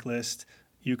your rank list,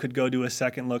 you could go do a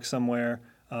second look somewhere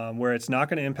where it's not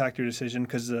going to impact your decision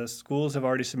because the schools have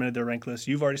already submitted their rank list.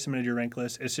 You've already submitted your rank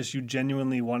list. It's just you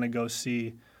genuinely want to go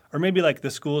see, or maybe like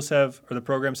the schools have or the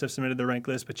programs have submitted their rank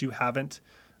list, but you haven't.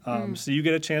 So you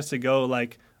get a chance to go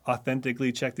like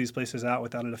authentically check these places out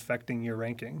without it affecting your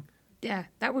ranking. Yeah,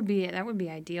 that would be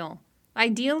ideal.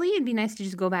 Ideally, it'd be nice to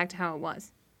just go back to how it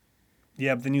was.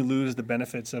 Yeah, but then you lose the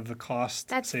benefits of the cost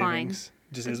That's savings. Fine.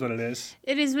 Just is what it is.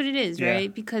 It is what it is, Yeah.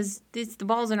 right? Because the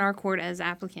ball's in our court as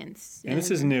applicants. And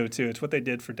this is new, too. It's what they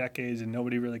did for decades, and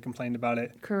nobody really complained about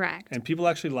it. Correct. And people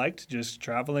actually liked just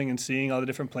traveling and seeing all the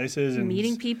different places. And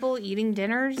meeting people, eating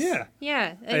dinners. Yeah.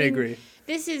 Yeah. I agree.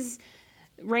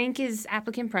 Rank is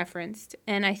applicant preferenced,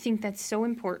 and I think that's so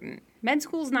important. Med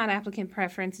school is not applicant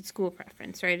preference, it's school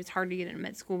preference, right? It's hard to get into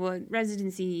med school, but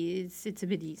residency, it's a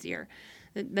bit easier.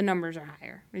 The numbers are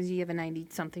higher, because you have a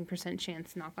 90-something%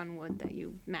 chance, knock on wood, that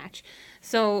you match.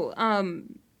 So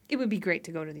it would be great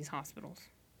to go to these hospitals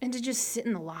and to just sit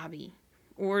in the lobby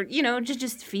or,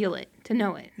 just feel it, to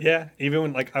know it. Yeah, even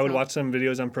when I would watch some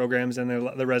videos on programs and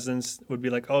the residents would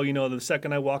be like, oh, the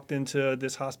second I walked into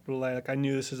this hospital, I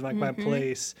knew this was my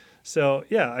place. So,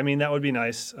 yeah, I mean, that would be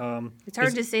nice. It's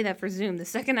hard to say that for Zoom. The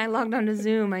second I logged onto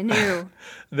Zoom, I knew.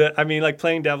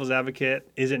 Playing devil's advocate,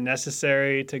 is it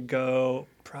necessary to go?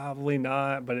 Probably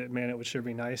not, but it would sure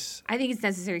be nice. I think it's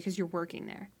necessary because you're working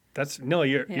there.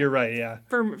 You're right, yeah.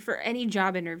 For any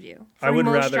job interview. I would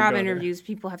most rather job go interviews, there.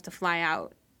 People have to fly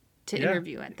out to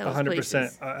interview at those 100%,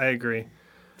 places. 100%. I agree.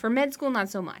 For med school, not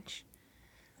so much.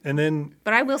 And then,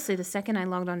 but I will say, the second I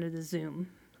logged onto the Zoom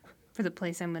for the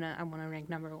place I want to rank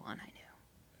number 1, I knew.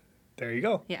 There you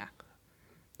go. Yeah.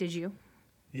 Did you?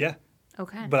 Yeah.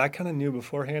 Okay. But I kind of knew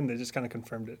beforehand. They just kind of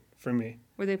confirmed it for me.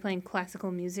 Were they playing classical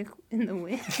music in the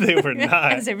wind? They were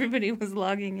not. As everybody was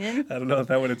logging in. I don't know if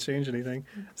that would have changed anything.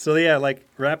 So yeah,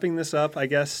 wrapping this up, I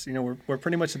guess, we're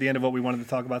pretty much at the end of what we wanted to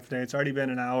talk about today. It's already been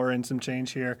an hour and some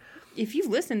change here. If you've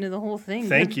listened to the whole thing.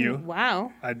 Thank you.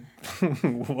 Wow.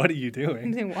 What are you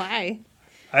doing? Why?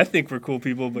 I think we're cool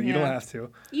people, but you don't have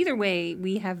to. Either way,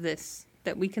 we have this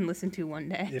that we can listen to one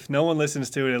day. If no one listens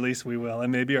to it, at least we will,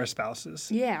 and maybe our spouses.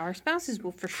 Yeah, our spouses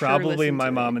will for sure Probably listen my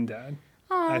to mom it. and dad.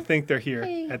 Aw, I think they're here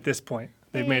Hey. at this point.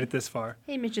 They've Hey. made it this far.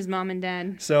 hey, Mitch's mom and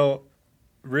dad. So,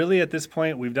 really, at this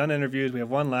point, we've done interviews. We have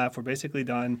one left. We're basically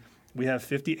done. We have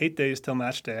 58 days till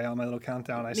match day on my little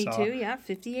countdown I Me saw. too, yeah,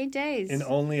 58 days. In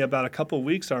only about a couple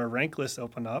weeks, our rank list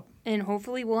open up. And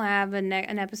hopefully we'll have an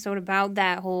episode about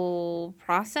that whole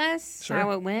process, Sure.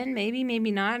 how it went. Maybe,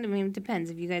 maybe not. I mean, it depends.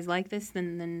 If you guys like this,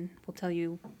 then we'll tell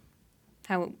you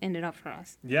how it ended up for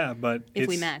us. Yeah, but If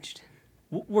we it's- matched.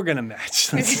 We're going to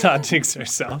match. Let's not jinx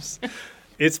ourselves.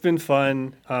 It's been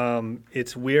fun.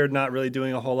 It's weird not really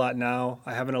doing a whole lot now.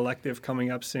 I have an elective coming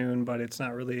up soon, but it's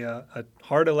not really a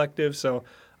hard elective. So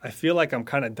I feel like I'm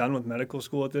kind of done with medical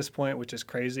school at this point, which is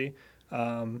crazy.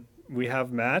 We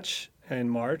have match in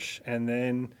March, and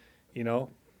then,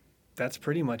 that's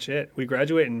pretty much it. We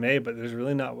graduate in May, but there's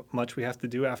really not much we have to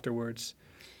do afterwards.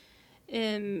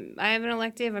 I have an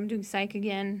elective. I'm doing psych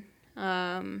again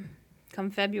come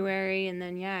February. And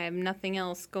then, I have nothing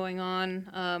else going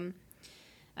on.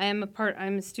 I'm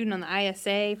a student on the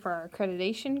ISA for our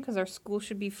accreditation because our school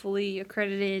should be fully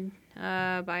accredited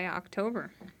by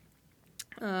October.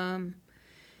 And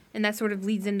that sort of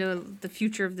leads into the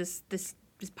future of this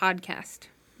podcast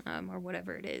or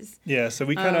whatever it is. Yeah, so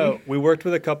we worked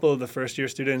with a couple of the first year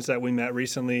students that we met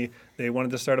recently. They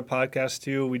wanted to start a podcast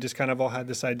too. We just kind of all had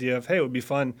this idea of, hey, it would be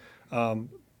fun.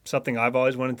 Something I've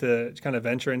always wanted to kind of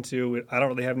venture into. I don't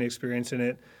really have any experience in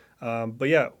it. But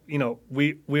yeah,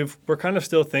 we're kind of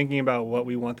still thinking about what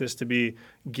we want this to be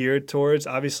geared towards.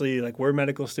 Obviously, like, we're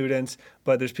medical students,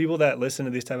 but there's people that listen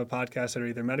to these type of podcasts that are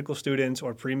either medical students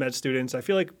or pre-med students. I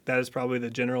feel like that is probably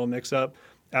the general mix-up.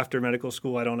 After medical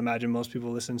school, I don't imagine most people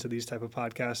listen to these type of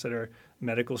podcasts that are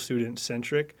medical student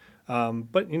centric.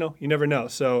 But you never know.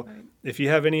 So if you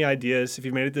have any ideas, if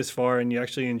you made it this far and you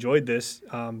actually enjoyed this,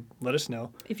 let us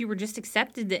know. If you were just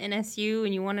accepted to NSU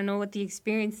and you want to know what the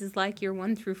experience is like year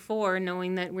 1 through 4,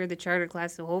 knowing that we're the charter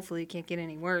class, so hopefully it can't get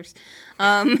any worse,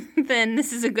 then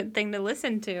this is a good thing to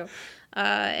listen to.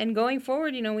 And going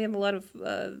forward, we have a lot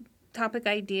of topic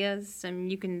ideas,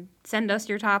 and you can send us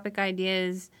your topic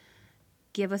ideas.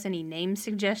 Give us any name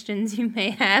suggestions you may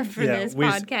have for this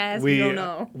podcast. We don't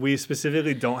know. We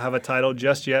specifically don't have a title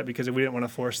just yet because we didn't want to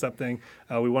force something.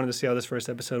 We wanted to see how this first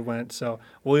episode went. So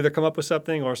we'll either come up with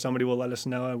something or somebody will let us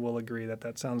know and we'll agree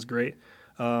that sounds great.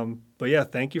 But yeah,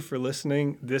 thank you for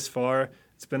listening this far.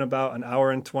 It's been about an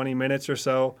hour and 20 minutes or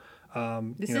so.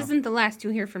 This isn't the last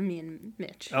you'll hear from me and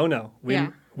Mitch. Oh no,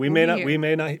 we may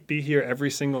not be here every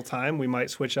single time. We might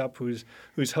switch up who's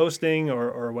hosting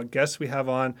or what guests we have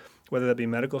on, whether that be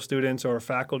medical students or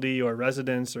faculty or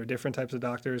residents or different types of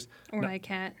doctors. Or my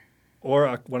cat.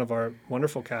 Or one of our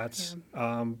wonderful cats.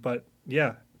 Yeah. But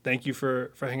yeah, thank you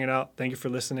for hanging out. Thank you for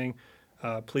listening.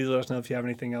 Please let us know if you have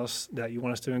anything else that you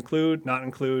want us to include, not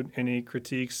include. Any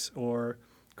critiques or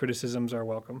criticisms are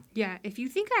welcome. Yeah, if you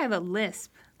think I have a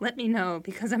lisp, let me know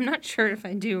because I'm not sure if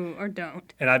I do or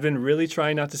don't. And I've been really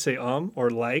trying not to say or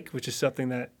like, which is something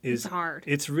that is it's hard.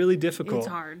 It's really difficult. It's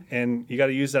hard. And you got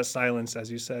to use that silence,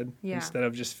 as you said, instead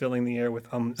of just filling the air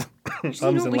with ums and likes.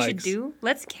 You know what we should do?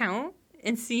 Let's count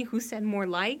and see who said more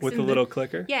likes. With a little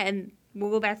clicker? Yeah, and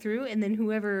we'll go back through, and then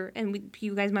whoever,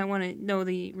 you guys might want to know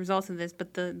the results of this,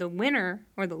 but the winner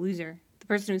or the loser, the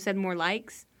person who said more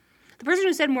likes, the person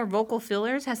who said more vocal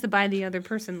fillers has to buy the other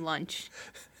person lunch.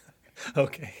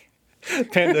 Okay.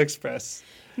 Panda Express.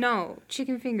 No,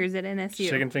 chicken fingers at NSU.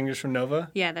 Chicken fingers from Nova?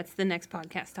 Yeah, that's the next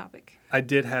podcast topic. I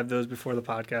did have those before the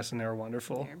podcast, and they were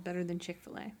wonderful. They're better than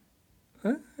Chick-fil-A.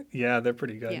 Huh? Yeah, they're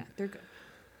pretty good. Yeah, they're good.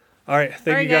 All right.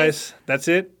 Thank you, guys. That's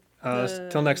it.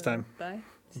 Till next time. Bye.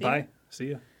 Bye.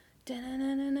 See ya.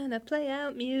 Play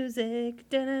out music.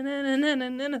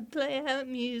 Play out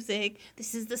music.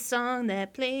 This is the song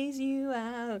that plays you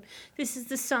out. This is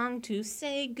the song to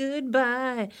say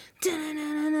goodbye.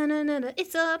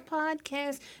 It's a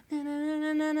podcast.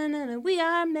 We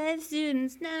are med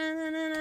students.